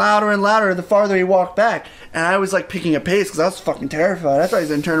getting louder and louder the farther he walked back. And I was like picking a pace because I was fucking terrified. I thought he was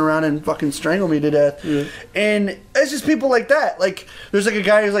gonna turn around and fucking strangle me to death. Yeah. And it's just people like that. Like there's like a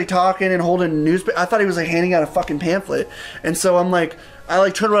guy who's like talking and holding a newspaper. I thought he was like handing out a fucking pamphlet. And so I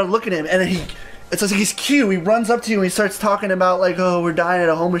turn around and look at him and then it's like he's cute. He runs up to you and he starts talking about like, oh, we're dying at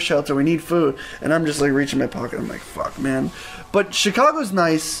a homeless shelter. We need food. And I'm just like reaching my pocket. I'm like, fuck, man. But Chicago's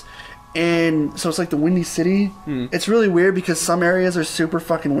nice. And so it's like the windy city. It's really weird because some areas are super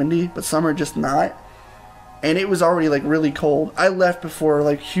fucking windy, but some are just not. And it was already like really cold. I left before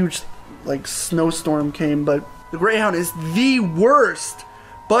like huge like snowstorm came. But the Greyhound is the worst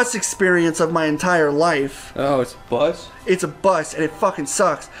bus experience of my entire life. Oh, it's a bus? It's a bus, and it fucking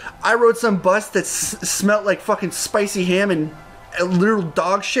sucks. I rode some bus that smelled like fucking spicy ham and literal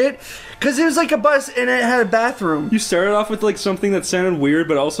dog shit. Because it was like a bus, and it had a bathroom. You started off with like something that sounded weird,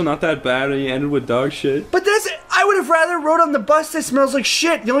 but also not that bad, and you ended with dog shit. But I would have rather rode on the bus that smells like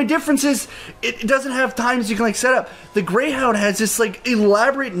shit. The only difference is it doesn't have times you can like set up. The Greyhound has this like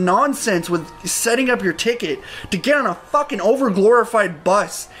elaborate nonsense with setting up your ticket to get on a fucking over-glorified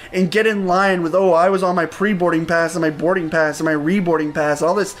bus and get in line with, oh, I was on my pre-boarding pass and my boarding pass and my re-boarding pass,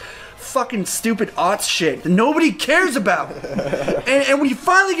 all this fucking stupid Auts shit that nobody cares about. and when you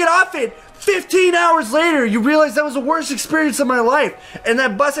finally get off it, 15 hours later, you realize that was the worst experience of my life. And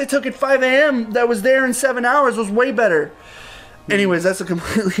that bus I took at 5 a.m. that was there in 7 hours was way better. Anyways, that's a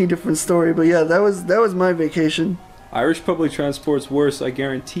completely different story. But yeah, that was my vacation. Irish public transport's worse, I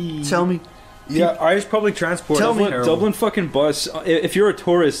guarantee. Tell me. Yeah, Irish public transport. Dublin fucking bus. If you're a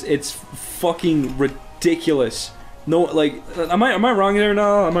tourist, it's fucking ridiculous. No, like, am I wrong there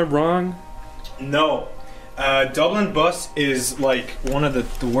now? Am I wrong? No. Dublin bus is like one of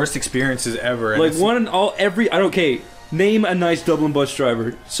the worst experiences ever. Like name a nice Dublin bus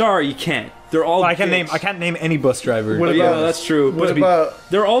driver. Sorry, you can't. They're all. I can't name any bus driver. Yeah, that's true.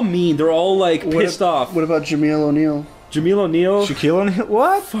 They're all mean. They're all like pissed off. What about Jamil O'Neill? Jamil O'Neill? Shaquille O'Neal?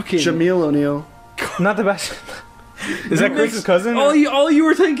 What? Fucking Jamil O'Neill. Not the best. Is that Chris's cousin? All you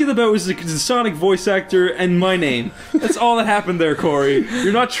were thinking about was the Sonic voice actor and my name. That's all that happened there, Corey.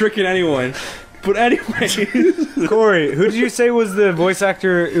 You're not tricking anyone. But anyway, Corey, who did you say was the voice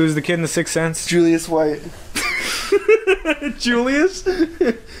actor? It was the kid in The Sixth Sense. Julius White. Julius?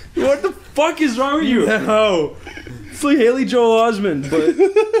 What the fuck is wrong with you? No. It's like Haley Joel Osment,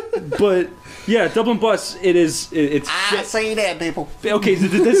 but yeah, Dublin bus. It's. I say that, people. Okay,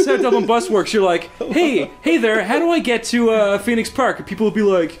 this is how Dublin bus works. You're like, hey there, how do I get to Phoenix Park? And people will be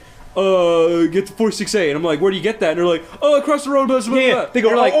like, get to 46A, and I'm like, where do you get that? And they're like, oh, across the road. Blah, blah, blah. Yeah, they go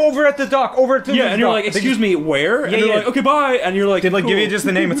like, over at the dock, over to the dock. And you're like, excuse me, where? And they're like, okay, bye. And you're like, they like cool. give you just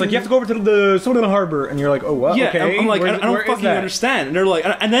the name. It's like you have to go over to the Solon Harbor, and you're like, oh, what? Yeah, okay. I'm like, I don't fucking understand. And they're like,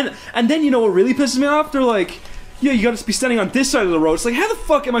 and then you know what really pisses me off? They're like, yeah, you gotta be standing on this side of the road. It's like, how the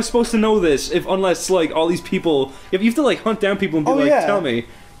fuck am I supposed to know this unless like all these people, you have to like hunt down people and be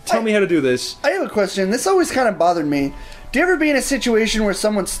tell me how to do this. I have a question. This always kind of bothered me. Do you ever be in a situation where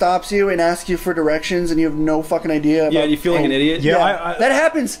someone stops you and asks you for directions and you have no fucking idea about... Yeah, you feel like an idiot? Yeah, that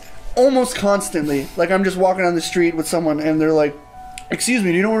happens almost constantly. Like, I'm just walking on the street with someone and they're like, excuse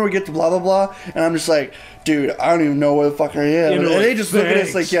me, do you know where we get to blah, blah, blah? And I'm just like, dude, I don't even know where the fuck I am. And they just look at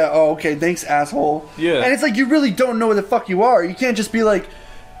us like, yeah, oh, okay, thanks, asshole. Yeah. And it's like, you really don't know where the fuck you are. You can't just be like,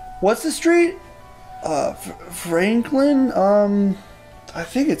 what's the street? Franklin? I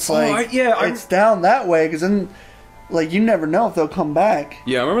think it's like, it's down that way, because then... Like, you never know if they'll come back.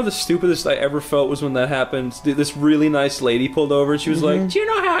 Yeah, I remember the stupidest I ever felt was when that happened. This really nice lady pulled over and she was like, do you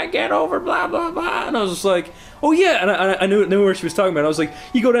know how I get over, blah, blah, blah. And I was just like, oh yeah. And I knew where she was talking about. I was like,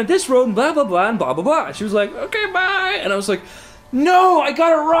 you go down this road and blah, blah, blah, and blah, blah, blah. And she was like, okay, bye. And I was like, no, I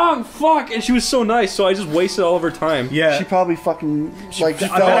got it wrong, fuck. And she was so nice, so I just wasted all of her time. Yeah. She probably fucking, like,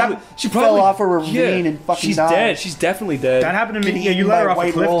 fell off a ravine and fucking died. She's dead. She's definitely dead. That happened to me. Yeah, you let her off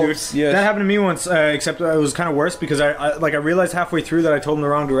a cliff, dude. Yes. That happened to me once, except it was kind of worse because I realized halfway through that I told him the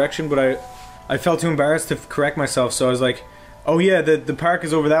wrong direction, but I felt too embarrassed to correct myself, so I was like, oh yeah, the park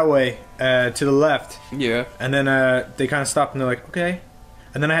is over that way, to the left. Yeah. And then they kind of stopped and they're like, okay.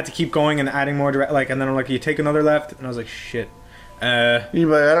 And then I had to keep going and adding more direct, and then I'm like, you take another left, and I was like, shit. I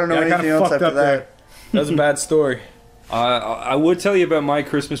don't know anything else after that. There. That was a bad story. I would tell you about my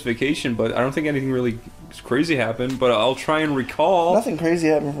Christmas vacation, but I don't think anything really crazy happened. But I'll try and recall. Nothing crazy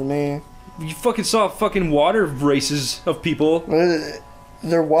happened for me. You fucking saw fucking water races of people.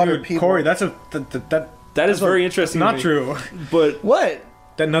 They're water Dude, people. Corey, that is very interesting. Not true. But what?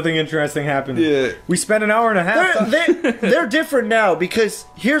 That nothing interesting happened. Yeah. We spent an hour and a half. They're different now because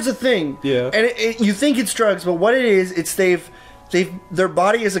here's the thing. Yeah. And you think it's drugs, but what it is, it's their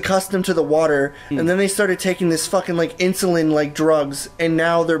body is accustomed to the water, and then they started taking this fucking like insulin like drugs, and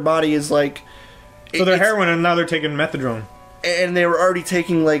now their body is like. So they're heroin, and now they're taking methadone. And they were already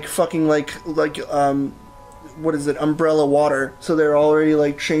taking like fucking like what is it, umbrella water, so they're already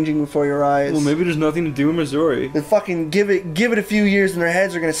like changing before your eyes. Well, maybe there's nothing to do in Missouri. They fucking give it a few years and their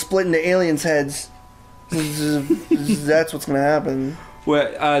heads are gonna split into aliens' heads. That's what's gonna happen.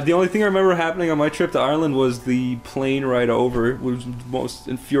 Well, the only thing I remember happening on my trip to Ireland was the plane ride over, which was the most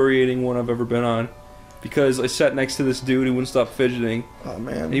infuriating one I've ever been on, because I sat next to this dude who wouldn't stop fidgeting. Oh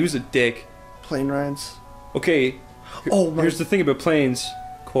man, and he was a dick. Plane rides. Okay. Here's the thing about planes,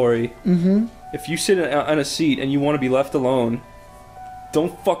 Corey. Mm-hmm. If you sit on a seat and you want to be left alone,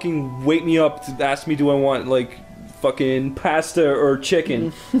 don't fucking wake me up to ask me, do I want, like, fucking pasta or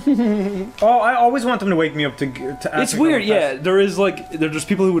chicken? Oh, I always want them to wake me up to ask. It's weird, yeah. There's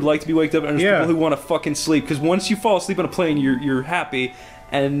people who would like to be waked up, and there's people who want to fucking sleep. Because once you fall asleep on a plane, you're happy,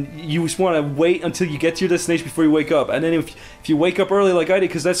 and you just want to wait until you get to your destination before you wake up. And then if you wake up early like I did,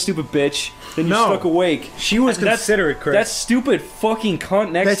 because that stupid bitch, then you're stuck awake. She was considerate, Chris. That stupid fucking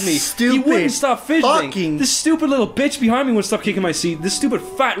cunt next to me. Stupid. He wouldn't stop fidgeting. Fucking. This stupid little bitch behind me wouldn't stop kicking my seat. This stupid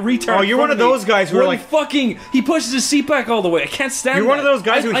fat retard. Oh, you're one of those guys who are like fucking. He pushes his seat back all the way. I can't stand. You're one of those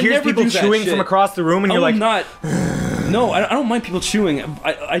guys who hears people chewing from across the room, and you're like, not. No, I don't mind people chewing.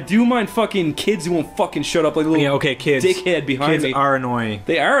 I do mind fucking kids who won't fucking shut up, like a little kids. dickhead behind me. Kids are annoying.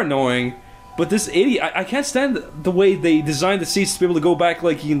 They are annoying. But this idiot, I can't stand the way they designed the seats to be able to go back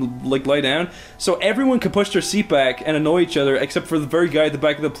like you can like lie down. So everyone can push their seat back and annoy each other, except for the very guy at the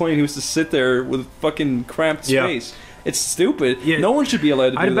back of the plane who has to sit there with fucking cramped space. It's stupid. Yeah. No one should be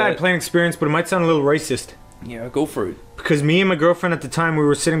allowed to do that. I had a bad plane experience, but it might sound a little racist. Yeah, go for it. Because me and my girlfriend at the time, we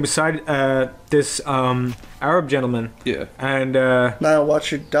were sitting beside this Arab gentleman. Yeah. And now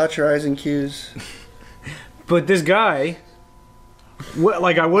dot your I's and Q's. But this guy,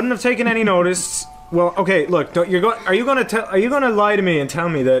 like, I wouldn't have taken any notice. Well, okay, look, are you gonna lie to me and tell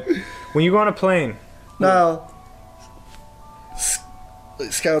me that when you go on a plane? No.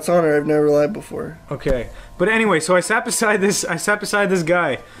 Scout's honor, I've never lied before. Okay, but anyway, so I sat beside this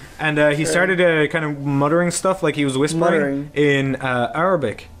guy, and he started kind of muttering stuff, like he was whispering in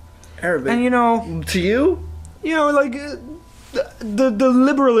Arabic. Arabic. And to you, like the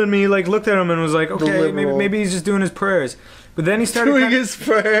liberal in me like looked at him and was like, okay, maybe he's just doing his prayers. But then he started doing his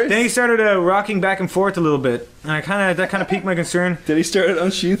prayers. Then he started rocking back and forth a little bit, and that kind of piqued my concern. Then he started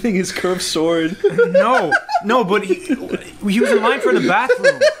unsheathing his curved sword. No, but he was in line for the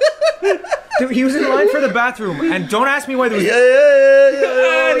bathroom. He was in line for the bathroom, and don't ask me why there was.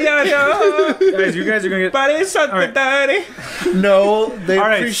 Guys, you guys are gonna get. Daddy. No, they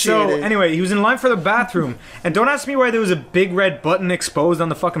appreciate it. So anyway, he was in line for the bathroom, and don't ask me why there was a big red button exposed on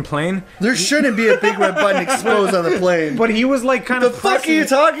the fucking plane. There shouldn't be a big red button exposed on the plane. But he was like kind of. The fuck are you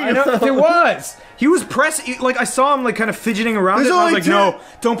talking about? There was. He was pressing. Like I saw him like kind of fidgeting around it. And I was like, no,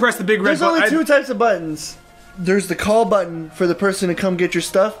 don't press the big red button. There's only two types of buttons. There's the call button for the person to come get your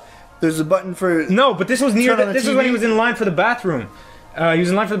stuff. There's a button for but this was near. This was when he was in line for the bathroom. He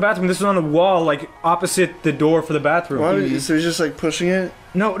was in line for the bathroom. This was on the wall, like opposite the door for the bathroom. So he was just like pushing it.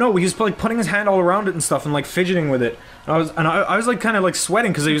 No, he was like putting his hand all around it and stuff, and like fidgeting with it. And I was like kind of like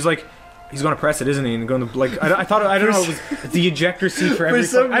sweating because he was like, he's gonna press it, isn't he? And going to like, I thought it was the ejector seat for every.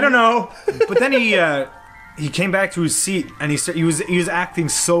 I don't know. But then he came back to his seat and he was acting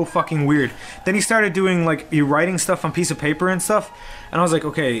so fucking weird. Then he started doing like writing stuff on a piece of paper and stuff, and I was like,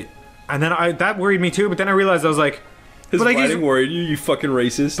 okay. And then that worried me too. But then I realized I was like, his writing worried you, you fucking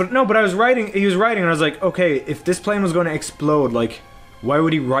racist. But I was writing. He was writing, and I was like, okay, if this plane was going to explode, like, why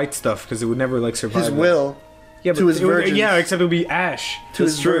would he write stuff? Because it would never like survive. His will. Yeah, to his virgins. Yeah, except it would be ash. To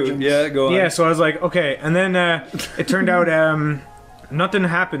his virgins. Yeah, go on. Yeah, so I was like, okay, and then it turned out nothing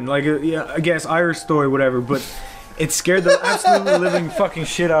happened. Like, I guess Irish story, whatever. But it scared the absolute living fucking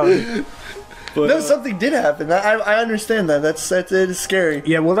shit out of me. But, no, something did happen. I understand that. It is scary.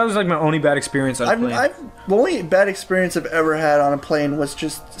 Yeah, well, that was like my only bad experience on a plane. The only bad experience I've ever had on a plane was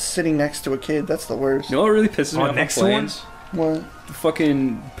just sitting next to a kid. That's the worst. You know what really pisses me off on next planes? What? The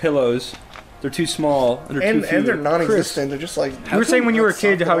fucking pillows. They're too small and they're too few. And they're non-existent. They're just like. You were saying when you were a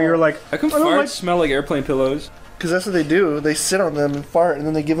kid how you were like, How come farts smell like airplane pillows? Because that's what they do. They sit on them and fart, and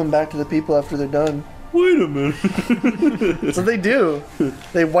then they give them back to the people after they're done. Wait a minute. That's what they do.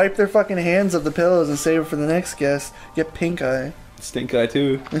 They wipe their fucking hands of the pillows and save it for the next guest. Get pink eye. Stink eye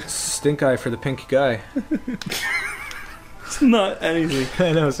too. stink eye for the pink guy. It's not anything.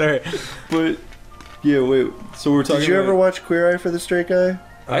 I know, sorry. But yeah, wait. So we're talking. Did you ever about, watch Queer Eye for the Straight Guy?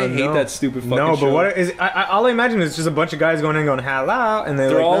 I hate no. that stupid fucking No, show. but what is all I imagine is just a bunch of guys going in and going hello, and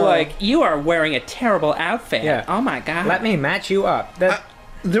They're all no. like, You are wearing a terrible outfit. Yeah. Oh my god. let me match you up. That,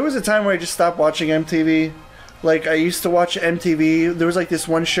 There was a time where I just stopped watching MTV. Like, I used to watch MTV. There was like this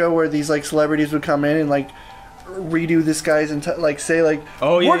one show where these like celebrities would come in and like redo this guy's like say like,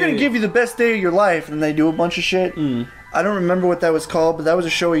 Oh, yeah, we're gonna yeah, give you the best day of your life, and they do a bunch of shit. I don't remember what that was called, but that was a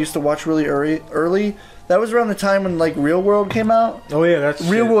show I used to watch really early. That was around the time when like Real World came out. oh yeah, that's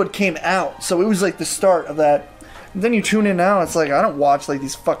Real shit. World came out, so it was like the start of that. Then you tune in now, it's like I don't watch like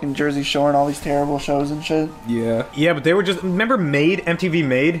these fucking Jersey Shore and all these terrible shows and shit. yeah. Yeah, but they were just remember Made, MTV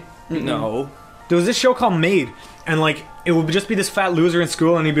Made. No. There was this show called Made, and like it would just be this fat loser in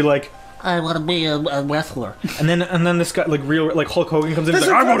school, and he'd be like, I want to be a wrestler. and then this guy like Hulk Hogan comes in, and That's he's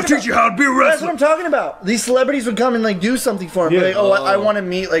like, what I'm gonna teach you how to be a That's what wrestler. I'm talking about. These celebrities would come and like do something for him. Yeah. Like, I want to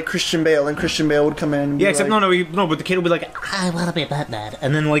meet like Christian Bale, and Christian Bale would come in. And be Yeah, except like, no, but the kid would be like, I want to be Batman.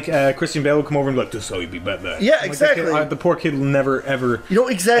 and then like Christian Bale would come over and be like, this is how you be Batman. Yeah, Like, exactly. The poor kid will never ever. You know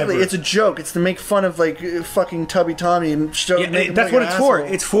exactly. Ever. It's a joke. It's to make fun of like fucking Tubby Tommy and show. Yeah, make him that's like what an it's for.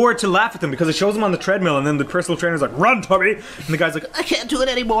 asshole. It's for to laugh at them because it shows them on the treadmill, and then the personal trainer's like, "Run, Tubby!" And the guy's like, "I can't do it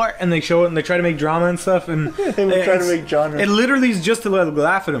anymore." And they show it, and they try to make drama and stuff, and They would try to make genre. It literally is just to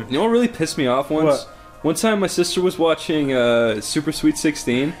laugh at him. You know what really pissed me off once? What? One time my sister was watching Super Sweet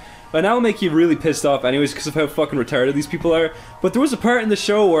 16. And that'll make you really pissed off anyways because of how fucking retarded these people are. But there was a part in the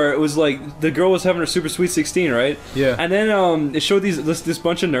show where it was like the girl was having her Super Sweet 16, right? Yeah. And then it showed this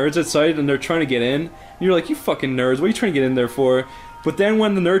bunch of nerds outside and they're trying to get in. And you're like, you fucking nerds, what are you trying to get in there for? But then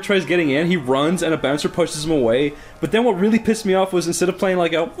when the nerd tries getting in, he runs and a bouncer pushes him away. But then what really pissed me off was instead of playing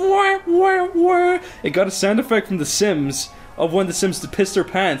like a wah, wah, wah, it got a sound effect from The Sims of when the Sims pissed their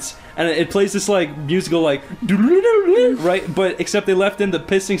pants. And it plays this like musical like right, but except they left in the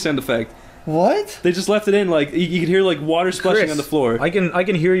pissing sound effect. What? They just left it in like you could hear like water splashing Chris, on the floor. I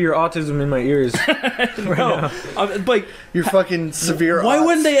can hear your autism in my ears. No, like You're fucking severe. why odds.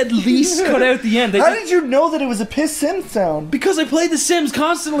 wouldn't they at least cut out the end? They How did you know that it was a piss Sim sound? because I played The Sims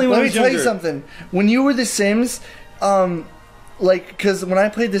constantly when I Let me was tell younger. you something. When you were The Sims, like, because when I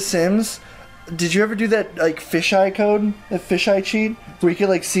played The Sims, did you ever do that like fisheye code, that fisheye cheat, where you could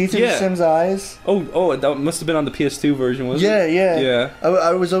like see through Yeah. The Sims' eyes? Oh, that must have been on the PS2 version, wasn't it? Yeah. Yeah.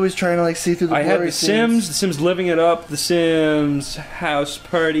 I was always trying to like see through the. I had blurry The Sims, scenes. The Sims Living It Up, The Sims House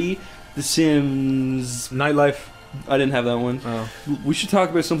Party, The Sims. Nightlife. I didn't have that one. Oh. We should talk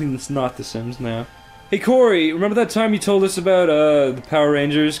about something that's not The Sims now. Hey Corey, remember that time you told us about the Power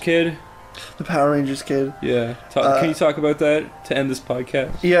Rangers kid? The Power Rangers kid. Yeah. Can you talk about that to end this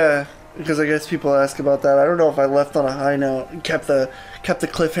podcast? Yeah, because I guess people ask about that. I don't know if I left on a high note, kept the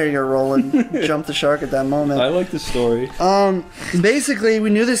cliffhanger rolling, jumped the shark at that moment. I like the story. Basically, we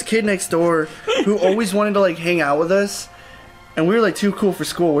knew this kid next door who always wanted to like hang out with us, and we were like too cool for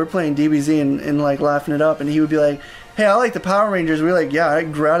school. We were playing DBZ and like laughing it up, and he would be like, "Hey, I like the Power Rangers." We were like, "Yeah, I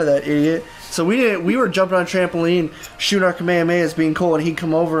grew out of that, idiot." So we were jumping on a trampoline, shooting our Kamehamehas, being cool, and he'd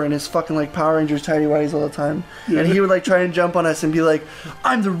come over in his fucking like Power Rangers tidy whities all the time, and he would like try and jump on us and be like,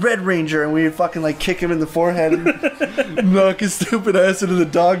 "I'm the Red Ranger," and we would fucking like kick him in the forehead and knock his stupid ass into the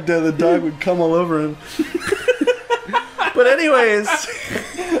dog den. The dog would come all over him. But anyways.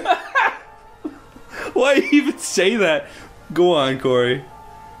 Why even say that? Go on, Corey.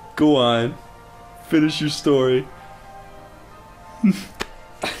 Go on. Finish your story.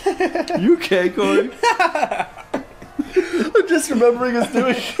 You okay, Corey? I'm just remembering us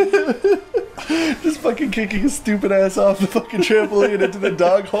doing just fucking kicking his stupid ass off the fucking trampoline into the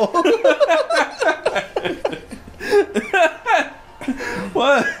dog hole.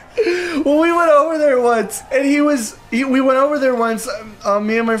 What? Well, we went over there once, and we went over there once,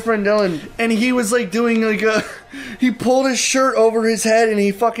 me and my friend Dylan, and he was like doing like he pulled his shirt over his head and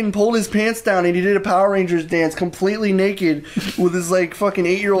he fucking pulled his pants down and he did a Power Rangers dance completely naked with his like fucking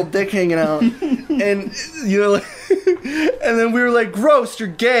 8-year-old dick hanging out. And you know, like, and then we were like, gross, you're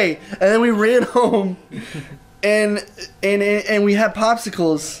gay. And then we ran home and we had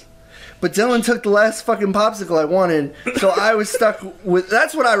popsicles. But Dylan took the last fucking popsicle I wanted, so I was stuck with.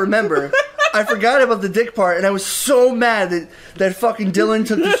 That's what I remember. I forgot about the dick part, and I was so mad that fucking Dylan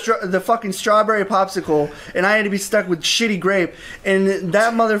took the fucking strawberry popsicle, and I had to be stuck with shitty grape. And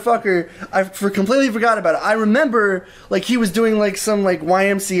that motherfucker, completely forgot about it. I remember like he was doing like some like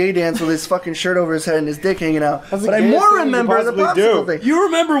YMCA dance with his fucking shirt over his head and his dick hanging out. But I more remember the popsicle thing. You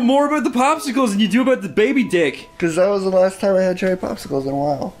remember more about the popsicles than you do about the baby dick. Because that was the last time I had cherry popsicles in a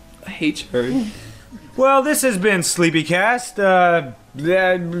while. I hate cherry. Well, this has been SleepyCast.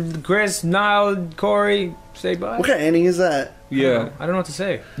 Chris, Niall, Cory, say bye. What kind of ending is that? Yeah. I don't know what to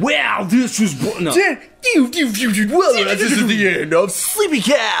say. Well, this was... No. Well, this is the end of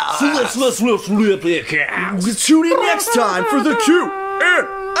SleepyCast. So let's SleepyCast. Tune in next time for the Q&A.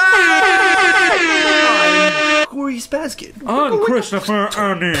 I'm Cory Spazkid. I'm Christopher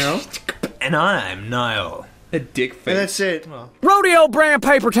O'Neill. And I'm Niall. A dick face. And that's it. Rodeo brand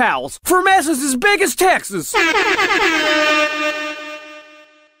paper towels for messes as big as Texas.